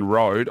 Elkington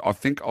Road. I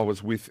think I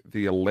was with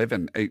the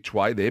 11 each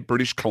way there.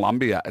 British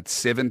Columbia at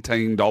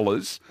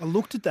 $17. I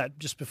looked at that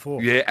just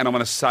before. Yeah, and I'm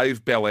going to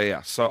save Bel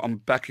Air. So I'm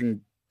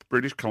backing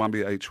British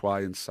Columbia each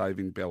way and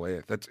saving Bel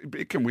Air.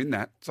 It can win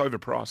that. It's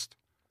overpriced.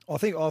 I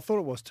thought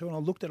it was too, and I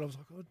looked at it, I was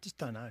like, I just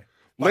don't know.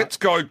 Let's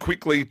go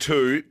quickly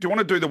to, do you want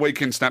to do the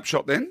weekend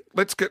snapshot then?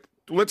 Let's get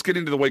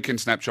into the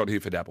weekend snapshot here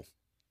for Dabble.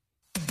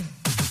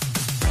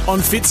 On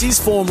Fitzy's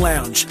Form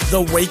Lounge,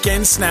 the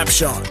weekend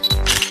snapshot.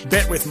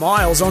 Bet with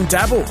Miles on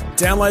Dabble.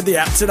 Download the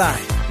app today.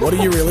 What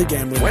are you really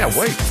gambling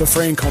with? For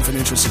free and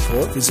confidential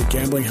support, visit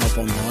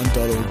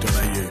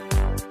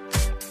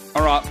gamblinghelponline.org.au.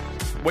 All right,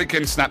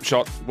 weekend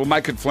snapshot. We'll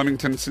make it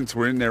Flemington since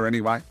we're in there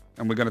anyway,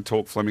 and we're going to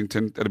talk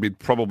Flemington. It'll be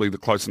probably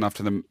close enough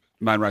to the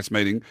main race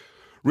meeting.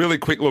 Really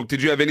quick look,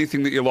 did you have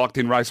anything that you liked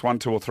in race 1,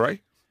 2 or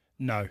 3?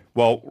 No.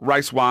 Well,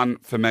 race 1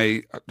 for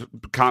me,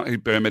 can't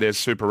hit Bermudez,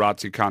 super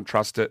ruts, can't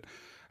trust it.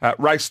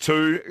 Race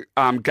 2,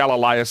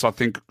 Galileus, I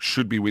think,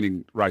 should be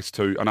winning race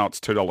 2. I know it's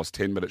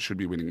 $2.10, but it should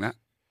be winning that.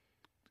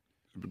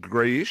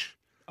 Agree-ish?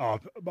 Oh,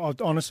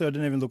 honestly, I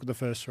didn't even look at the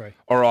first 3.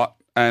 All right.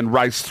 And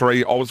race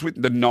 3, I was with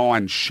the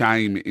 9,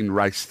 Shame, in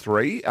race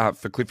 3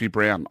 for Cliffy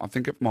Brown. I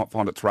think it might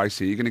find its race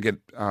here. You're going to get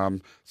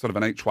sort of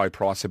an each-way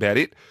price about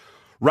it.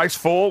 Race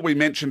 4, we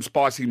mentioned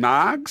Spicy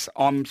Margs.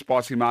 I'm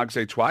Spicy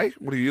Margs each way.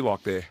 What do you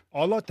like there?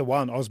 I like the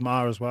 1,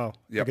 Osmar as well.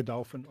 Yep. Like a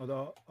Dolphin.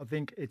 I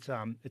think it's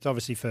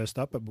obviously first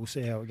up, but we'll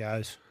see how it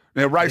goes.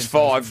 Now, race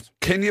 5,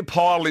 can you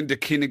pile into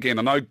Kin again?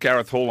 I know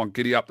Gareth Hall on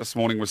Giddy Up this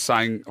morning was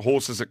saying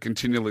horses that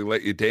continually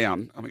let you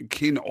down. I mean,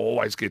 Kin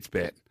always gets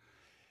bet.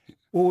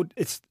 Well,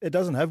 it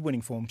doesn't have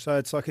winning form, so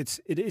it's like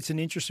it's an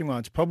interesting one.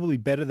 It's probably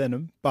better than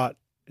them, but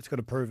it's got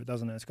to prove it,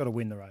 doesn't it? It's got to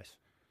win the race.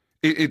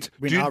 Do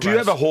you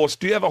have a horse?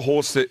 Do you have a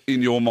horse that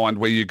in your mind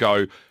where you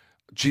go,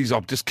 Geez,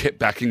 I've just kept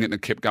backing it and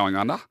it kept going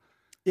under.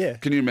 Yeah,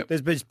 Can you remember?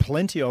 There's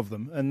plenty of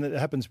them, and it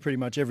happens pretty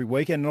much every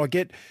weekend. And I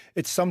get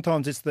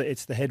sometimes it's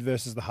the head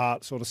versus the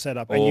heart sort of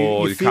setup, and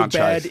you feel can't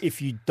bad chase.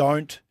 if you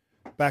don't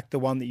back the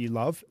one that you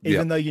love,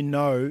 even though you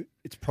know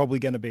it's probably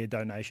going to be a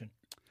donation.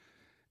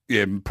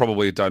 Yeah,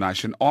 probably a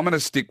donation. I'm going to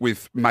stick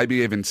with maybe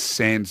even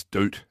Sands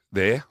Doot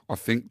there, I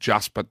think,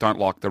 but don't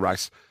like the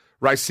race.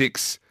 Race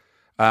 6,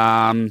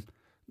 no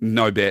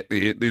bet.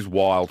 It is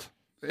wild.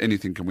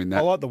 Anything can win that.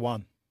 I like the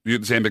one. You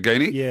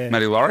Zambogini? Yeah.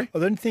 Matty Laurie? I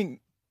don't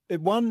think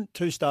it won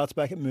 2 starts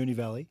back at Moonee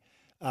Valley.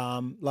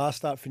 Last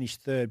start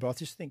finished 3rd, but I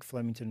just think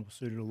Flemington will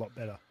suit it a lot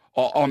better.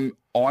 I'm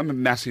a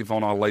massive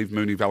on I leave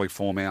Moonee Valley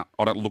form out.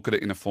 I don't look at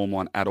it in a form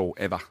line at all,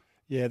 ever.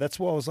 Yeah, that's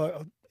why I was like,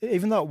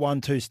 even though it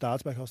won 2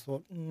 starts back, I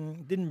thought,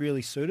 didn't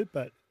really suit it,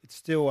 but it's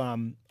still,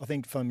 I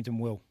think Flemington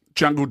will.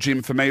 Jungle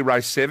Gym for me,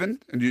 race 7.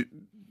 And you,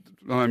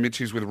 I know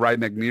Mitchie's with Ray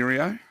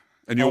Magnerio,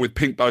 and you're with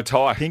Pink Bow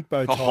Tie. Pink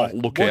Bow Tie.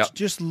 Look out.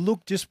 Just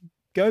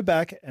go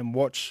back and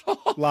watch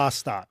last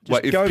start.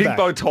 Wait, if Pink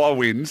Bow Tie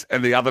wins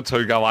and the other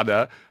 2 go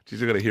under,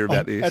 geez, you've got to hear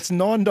about this. That's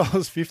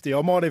 $9.50.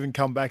 I might even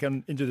come back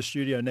into the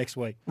studio next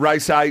week.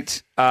 Race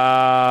 8,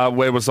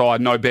 where was I?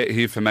 No bet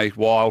here for me.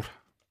 Wild.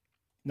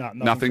 No,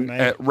 nothing. For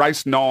me.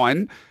 Race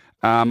 9,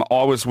 I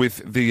was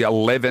with the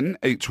 11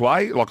 each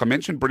way, like I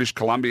mentioned, British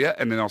Columbia,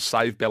 and then I'll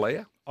save Bel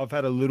Air. I've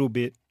had a little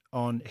bit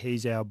on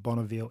He's Our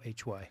Bonneville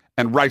each way.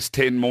 And race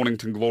 10,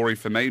 Mornington Glory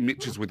for me.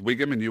 Mitch is with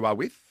Wigham and you are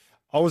with?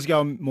 I was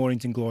going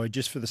Mornington Glory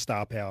just for the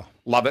star power.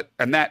 Love it.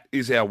 And that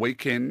is our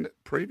weekend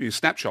preview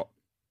snapshot.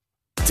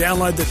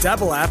 Download the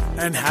Dabble app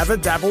and have a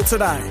dabble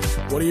today.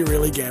 What are you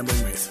really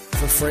gambling with?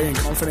 For free and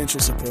confidential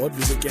support,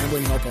 visit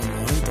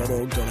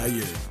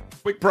gamblinghelponline.org.au.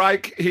 Quick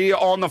break here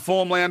on the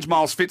Form Lounge.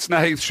 Miles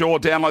Fitzner, Heath Shaw.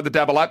 Download the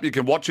Dabble app. You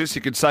can watch us.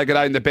 You can say good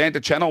day in the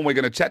Banter channel. And we're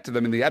going to chat to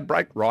them in the ad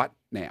break right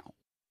now.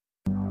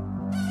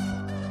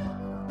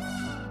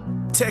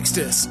 Text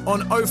us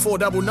on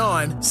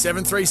 0499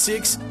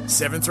 736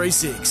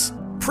 736.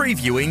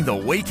 Previewing the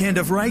weekend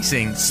of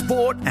racing,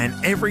 sport and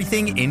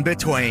everything in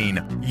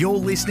between. You're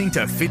listening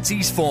to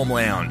Fitzy's Form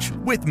Lounge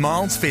with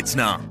Miles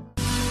Fitzner.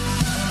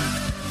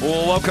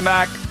 Well, welcome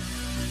back.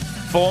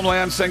 Form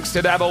Lounge, thanks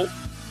to Dabble.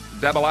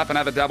 Dabble up and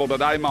have a dabble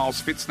today.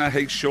 Miles Fitzner,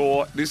 Heath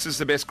Shaw. This is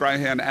the best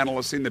greyhound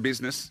analyst in the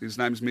business. His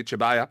name's Mitch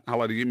Abaya.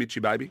 Hello to you, Mitchy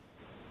baby.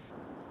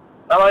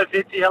 Hello,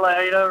 Fitzy. Hello,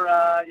 Heater.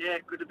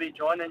 Good to be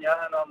joining you,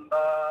 and I'm,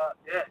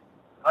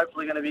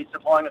 hopefully going to be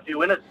supplying a few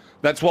winners.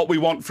 That's what we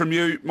want from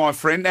you, my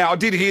friend. Now, I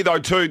did hear, though,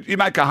 too, you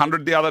make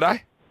 100 the other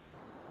day?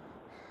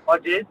 I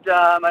did.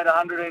 Made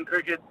 100 in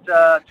cricket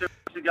 2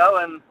 weeks ago,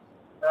 and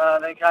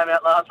then came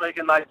out last week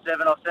and made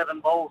 7 off 7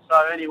 balls.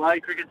 So, anyway,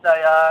 cricket's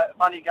a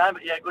funny game,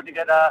 but, good to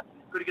get a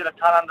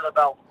ton under the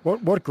belt.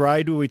 What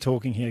grade were we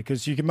talking here?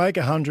 Because you can make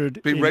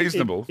 100 be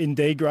reasonable in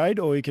D grade,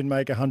 or you can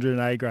make 100 in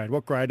A grade.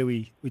 What grade are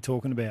we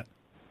talking about?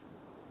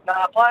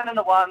 Playing in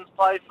the ones,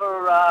 playing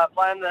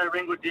the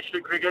Ringwood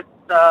District Cricket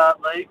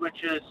League,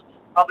 which is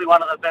probably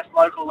one of the best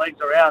local leagues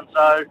around.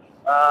 So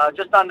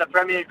just under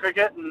Premier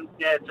Cricket, and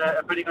it's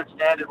a pretty good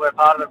standard. We're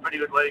part of a pretty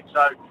good league.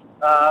 So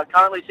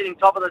currently sitting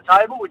top of the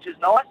table, which is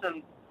nice,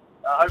 and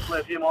hopefully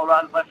a few more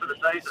runs left for the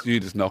season. You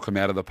just knock them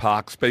out of the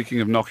park.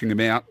 Speaking of knocking them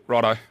out,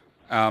 righto,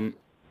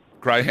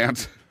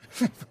 Greyhounds,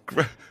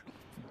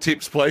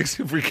 tips please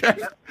if we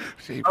can.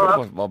 Gee, All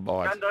right. my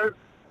mind. Can do.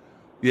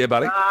 Yeah,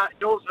 buddy.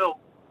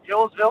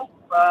 Hillsville,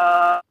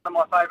 one of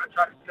my favourite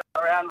tracks go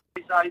around.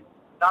 Race 8,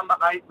 number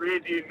 8,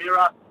 rearview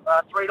mirror,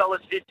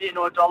 $3.50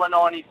 into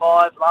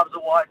 $1.95. Loves a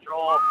white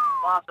draw.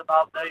 Class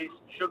above these.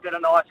 Should get a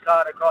nice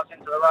card across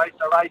into the race.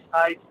 So race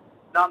 8,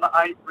 number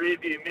 8,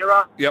 rearview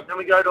mirror. Yep. Then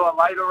we go to a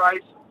later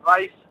race,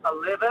 race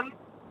 11,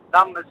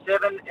 number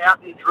 7,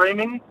 Out and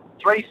Dreaming.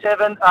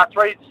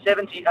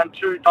 $3.70 and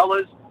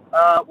 $2.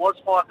 Was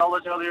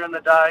 $5 earlier in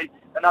the day.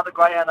 Another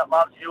greyhound that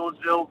loves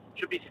Hillsville,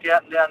 should be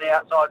scouting down the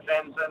outside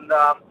fence and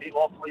be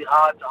awfully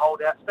hard to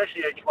hold out,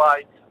 especially each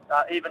way.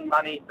 Even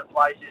money, the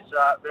place is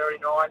very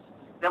nice.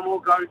 Then we'll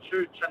go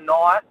to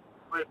tonight.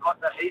 We've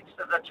got the heats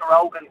of the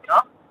Terrelgan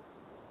Cup.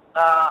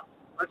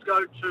 Let's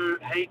go to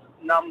heat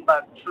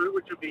number 2,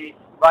 which will be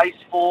race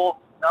 4,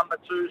 number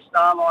 2,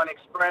 Starline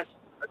Express.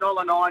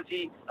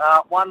 $1.90,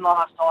 one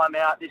last time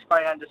out. This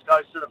greyhound just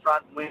goes to the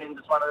front and wins.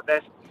 It's one of the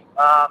best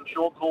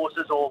short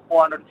courses or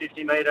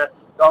 450-metre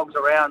dogs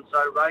around.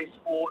 So race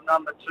 4,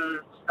 number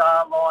 2,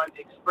 Starline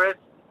Express.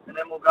 And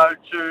then we'll go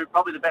to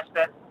probably the best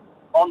bet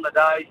on the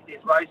day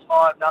is race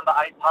 5, number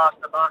 8,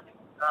 Past the Buck.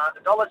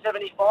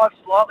 $1.75,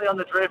 slightly on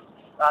the drift.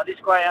 This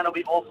greyhound will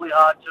be awfully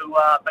hard to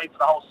beat for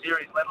the whole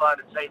series, let alone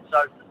its heat.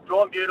 So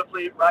drawn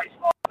beautifully, race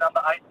 5,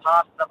 number 8,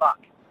 Past the Buck.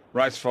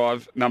 Race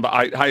 5, number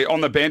 8. Hey,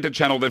 on the Banter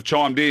channel, they've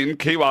chimed in.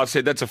 Kiwa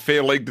said that's a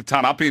fair league to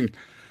turn up in.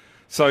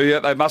 So, yeah,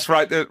 they must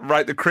rate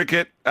the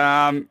cricket.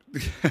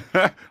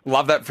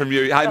 Love that from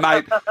you. Hey,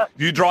 mate,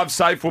 you drive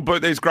safe. We'll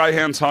boot these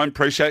greyhounds home.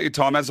 Appreciate your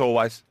time, as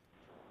always.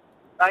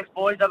 Thanks,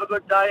 boys. Have a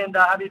good day and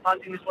happy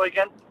punting this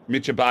weekend.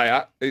 Mitch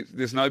Abaya,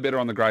 there's no better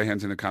on the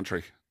greyhounds in the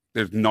country.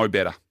 There's no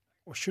better.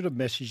 I should have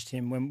messaged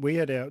him when we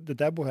had the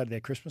Dabble had their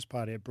Christmas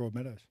party at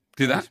Broadmeadows.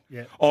 Did that?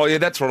 Yeah. Oh, yeah,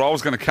 that's where I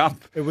was going to come.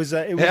 It was.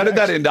 How did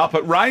that end up?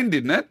 It rained,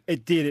 didn't it?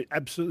 It did. It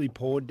absolutely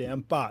poured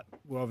down, but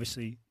we're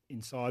obviously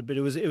inside. But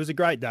it was a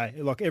great day.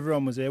 Like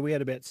everyone was there. We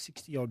had about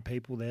 60-odd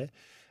people there.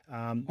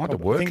 I had to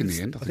work in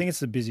the end. I think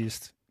it's the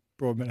busiest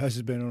Broadmeadows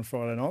has been on a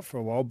Friday night for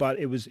a while, but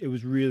it was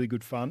really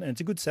good fun, and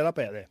it's a good setup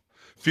out there.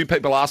 A few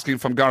people asking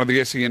if I'm going to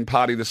the SEN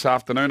party this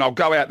afternoon. I'll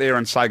go out there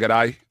and say good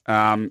day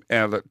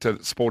to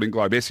Sporting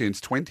Globe.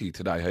 SEN's 20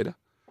 today, Heater.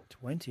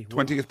 20?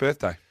 20th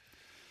birthday.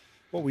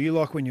 What were you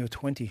like when you were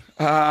 20?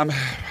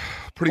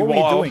 Pretty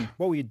wild.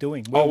 What were you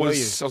doing? I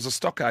was a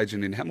stock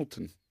agent in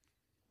Hamilton.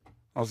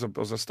 I was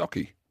a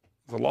stockie.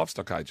 I was a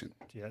livestock agent.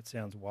 Gee, that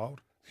sounds wild.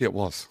 Yeah, it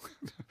was.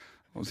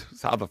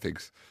 It's other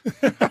things.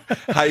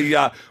 Hey,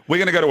 we're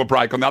going to go to a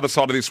break. On the other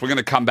side of this, we're going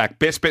to come back.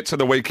 Best bets of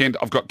the weekend.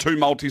 I've got 2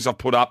 multis I've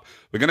put up.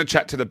 We're going to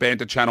chat to the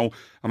banter channel.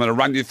 I'm going to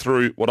run you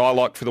through what I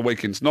like for the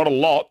weekends. Not a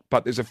lot,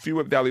 but there's a few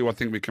of value I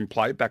think we can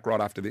play. Back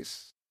right after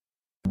this.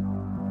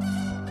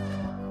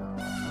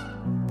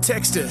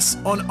 Text us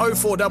on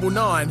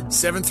 0499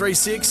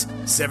 736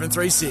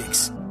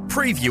 736.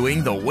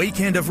 Previewing the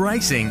weekend of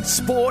racing,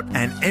 sport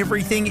and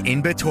everything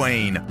in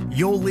between.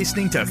 You're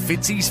listening to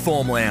Fitzy's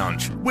Form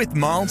Lounge with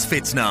Miles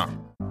Fitzner.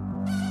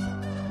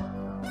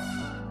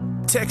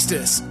 Text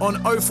us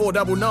on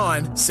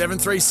 0499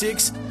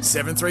 736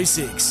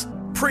 736.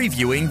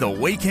 Previewing the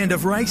weekend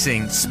of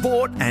racing,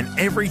 sport and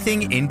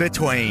everything in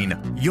between.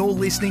 You're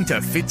listening to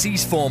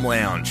Fitzy's Form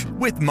Lounge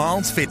with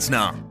Miles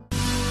Fitzner.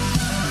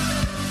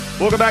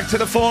 Welcome back to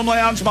the Form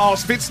Lounge.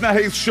 Miles Fitzner,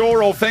 Heath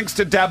Shaw, all thanks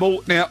to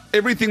Dabble. Now,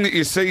 everything that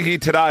you see here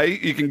today,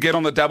 you can get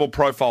on the Dabble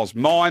profiles.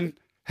 Mine,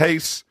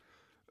 Heath's,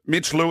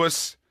 Mitch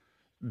Lewis,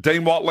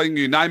 Dean Watling,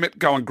 you name it.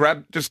 Go and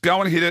just go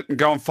and hit it and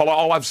go and follow.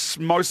 I'll have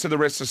most of the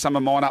rest of some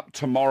of mine up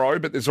tomorrow,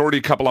 but there's already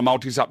a couple of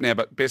multis up now,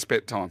 but best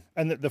bet time.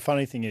 And the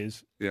funny thing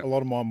is, a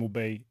lot of mine will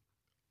be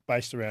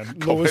based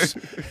around Lewis,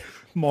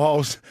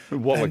 Miles,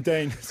 and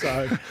Dean.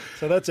 So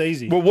that's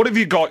easy. Well, what have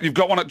you got? You've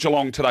got one at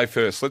Geelong today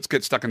first. Let's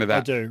get stuck into that.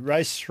 I do.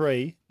 Race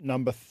 3,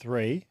 number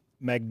 3,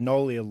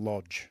 Magnolia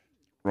Lodge.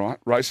 Right.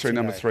 Race 3, today.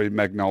 number 3,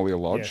 Magnolia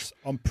Lodge. Yes.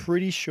 I'm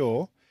pretty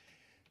sure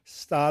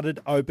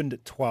opened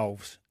at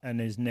 12s and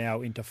is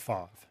now into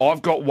 5.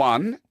 I've got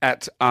one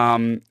at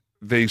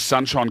the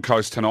Sunshine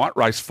Coast tonight,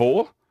 race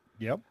 4.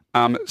 Yep.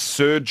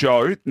 Sir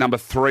Joe, number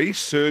 3,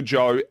 Sir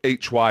Joe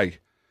each way.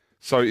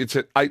 So it's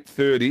at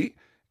 8:30.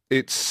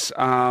 It's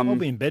I'll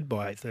be in bed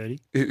by 8:30.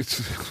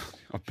 It's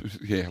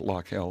yeah,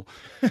 like hell.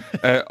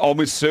 I'm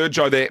with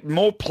Sergio there.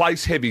 More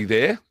place heavy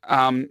there,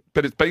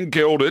 but it's been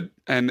gilded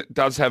and it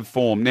does have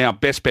form. Now,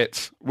 best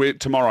bets.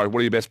 Tomorrow, what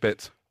are your best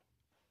bets?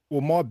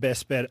 Well, my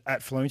best bet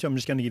at Flemington, I'm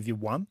just going to give you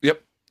one.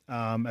 Yep.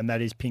 And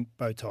that is Pink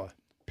Bow Tie.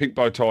 Pink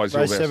Bow Tie is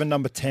your best. Race 7,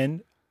 number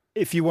 10.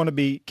 If you want to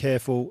be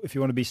careful, if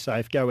you want to be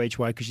safe, go each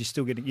way because you're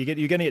still getting you're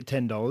going to get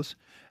 $10.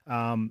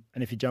 And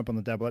if you jump on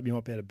the Dabble app, you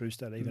might be able to boost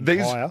that even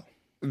higher.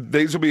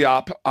 These will be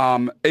up.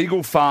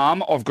 Eagle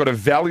Farm, I've got a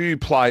value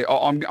play.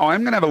 I am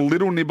going to have a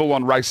little nibble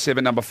on race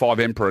 7, number 5,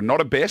 Emperor.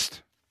 Not a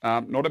best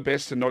and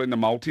not in the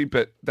multi,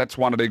 but that's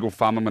one at Eagle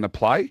Farm I'm going to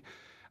play.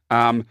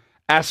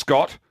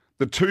 Ascot,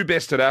 the 2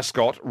 best at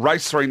Ascot.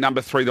 Race 3,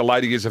 number 3, the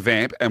Lady is a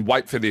Vamp. And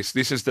wait for this.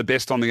 This is the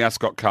best on the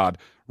Ascot card.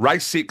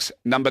 Race 6,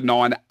 number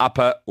 9,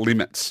 Upper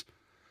Limits.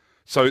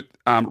 So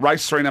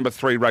race 3, number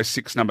 3, race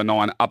 6, number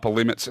 9, Upper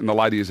Limits, and the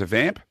Lady is a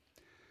Vamp.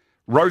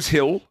 Rose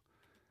Hill,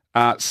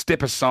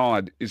 Step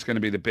Aside is going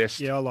to be the best.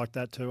 Yeah, I like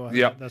that too.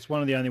 Yep. That's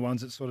one of the only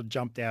ones that sort of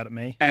jumped out at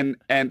me.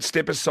 And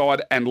Step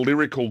Aside and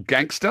Lyrical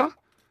Gangster,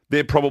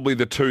 they're probably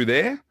the 2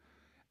 there.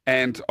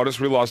 And I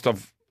just realised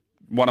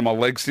one of my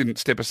legs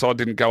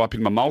didn't go up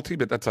in my multi,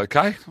 but that's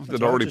okay.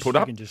 That I already put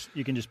up.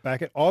 You can just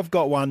back it. I've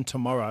got one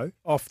tomorrow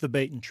off the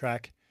beaten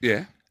track.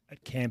 Yeah.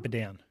 At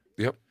Camperdown.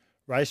 Yep.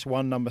 Race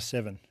 1, number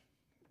 7.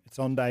 It's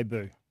on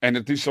debut. And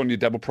is this on your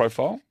Dabble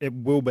profile? It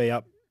will be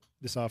up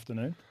this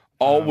afternoon.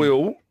 I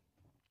will.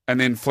 And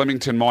then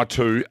Flemington, my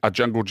 2 are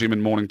Jungle Gym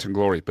and Mornington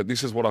Glory. But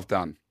this is what I've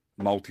done.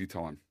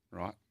 Multi-time,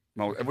 right?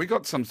 Have we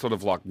got some sort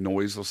of like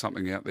noise or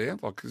something out there?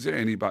 Like, is there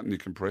any button you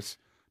can press,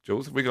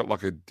 Jules? Have we got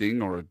like a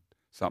ding or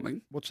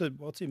something? What's a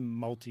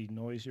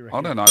multi-noise, you reckon?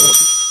 I don't know.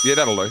 Yeah,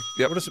 that'll do.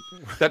 Yep.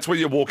 That's where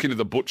you walk into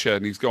the butcher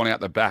and he's gone out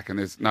the back and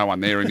there's no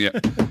one there and you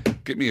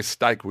get me a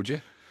steak, would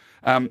you?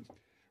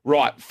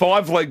 Right,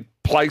 5-leg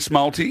place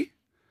multi.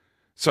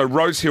 So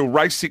Rose Hill,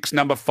 race 6,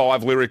 number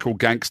 5, Lyrical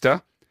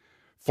Gangster.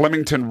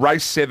 Flemington,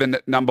 race 7,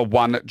 number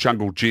 1,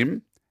 Jungle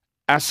Gym.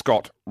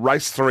 Ascot,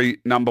 race 3,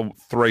 number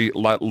 3,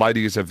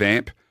 Lady is a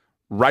Vamp.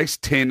 Race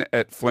 10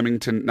 at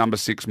Flemington, number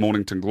 6,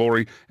 Mornington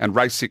Glory. And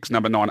race 6,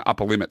 number 9,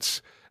 Upper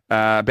Limits.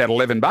 About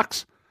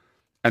 $11.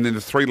 And then the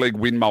 3-leg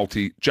win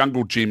multi,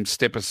 Jungle Gym,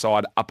 Step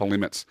Aside, Upper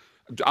Limits.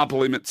 Upper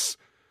Limits,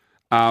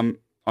 I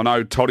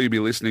know Toddy will be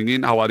listening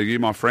in. Hello to you,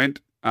 my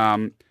friend.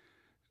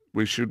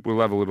 We'll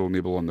have a little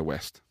nibble on the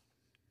West.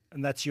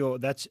 And that's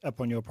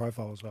up on your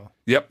profile as well.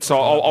 Yep. So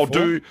I'll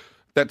do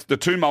that. The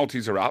 2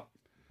 multis are up.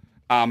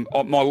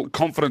 My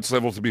confidence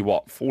levels will be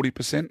what,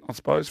 40%, I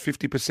suppose,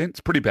 50%. It's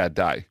a pretty bad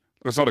day.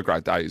 It's not a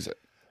great day, is it?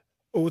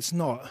 Oh, it's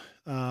not.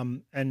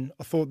 And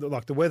I thought that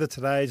like the weather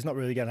today is not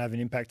really going to have an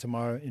impact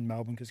tomorrow in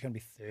Melbourne because it's going to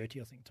be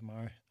 30, I think,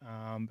 tomorrow.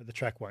 But the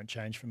track won't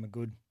change from a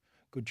good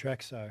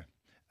track. So,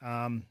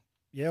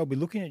 yeah, I'll be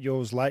looking at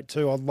yours late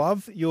too. I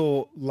love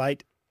your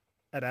late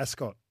at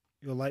Ascot.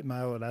 Your late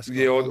mail at Ascot.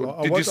 Yeah,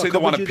 did you see the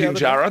one at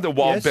Pinjarra, the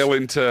wild bell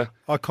into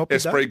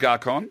Esprit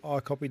Garcon?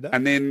 I copied that.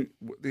 And then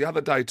the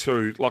other day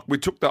too, like we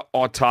took the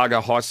Otago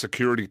high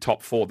security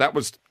top 4. That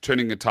was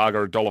turning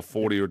Otago $1.40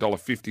 or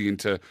 $1.50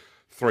 into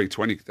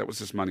 $3.20. That was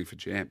just money for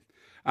jam.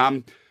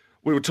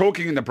 We were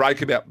talking in the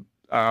break about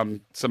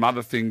some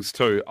other things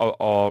too.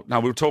 No,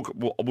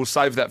 we'll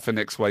save that for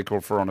next week or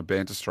for on a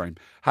banter stream.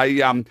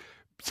 Hey,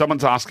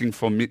 someone's asking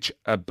for Mitch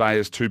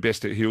Bayer's 2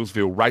 best at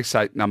Hillsville, race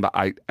 8, number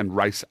 8, and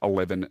race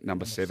 11,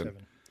 number 7.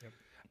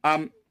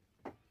 Yep.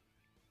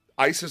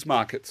 Aces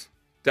markets,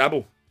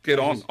 dabble, get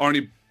on.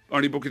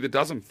 Only bookie that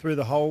does them. Through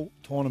the whole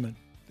tournament,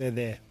 they're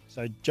there.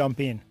 So jump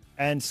in.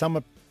 And some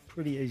are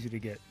pretty easy to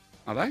get.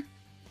 Are they?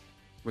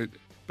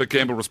 But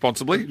gamble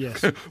responsibly.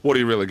 Yes. What are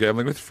you really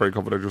gambling with? Free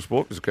confidential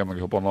sport. Visit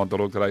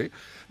gamblinghelponline.org.au.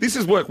 This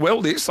has worked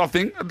well, this, I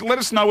think. Let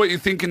us know what you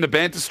think in the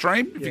banter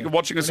stream if you're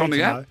watching us on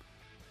the app.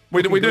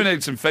 We do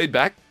need some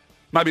feedback.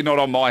 Maybe not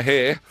on my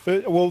hair.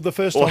 The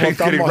first time I've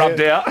done getting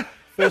rubbed out.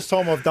 First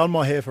time I've done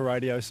my hair for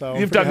radio, so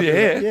you've done your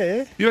hair.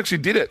 Yeah, you actually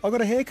did it. I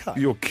got a haircut.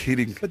 You're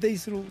kidding. But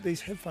these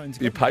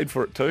headphones. You paid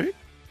for it too.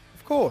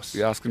 Of course.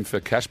 You're asking for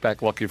cash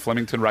back like your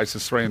Flemington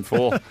races 3 and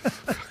 4.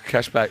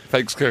 Cash back.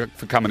 Thanks for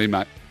coming in,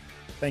 mate.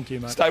 Thank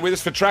you, mate. Stay with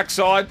us for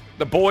trackside.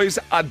 The boys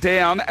are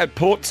down at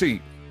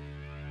Portsea.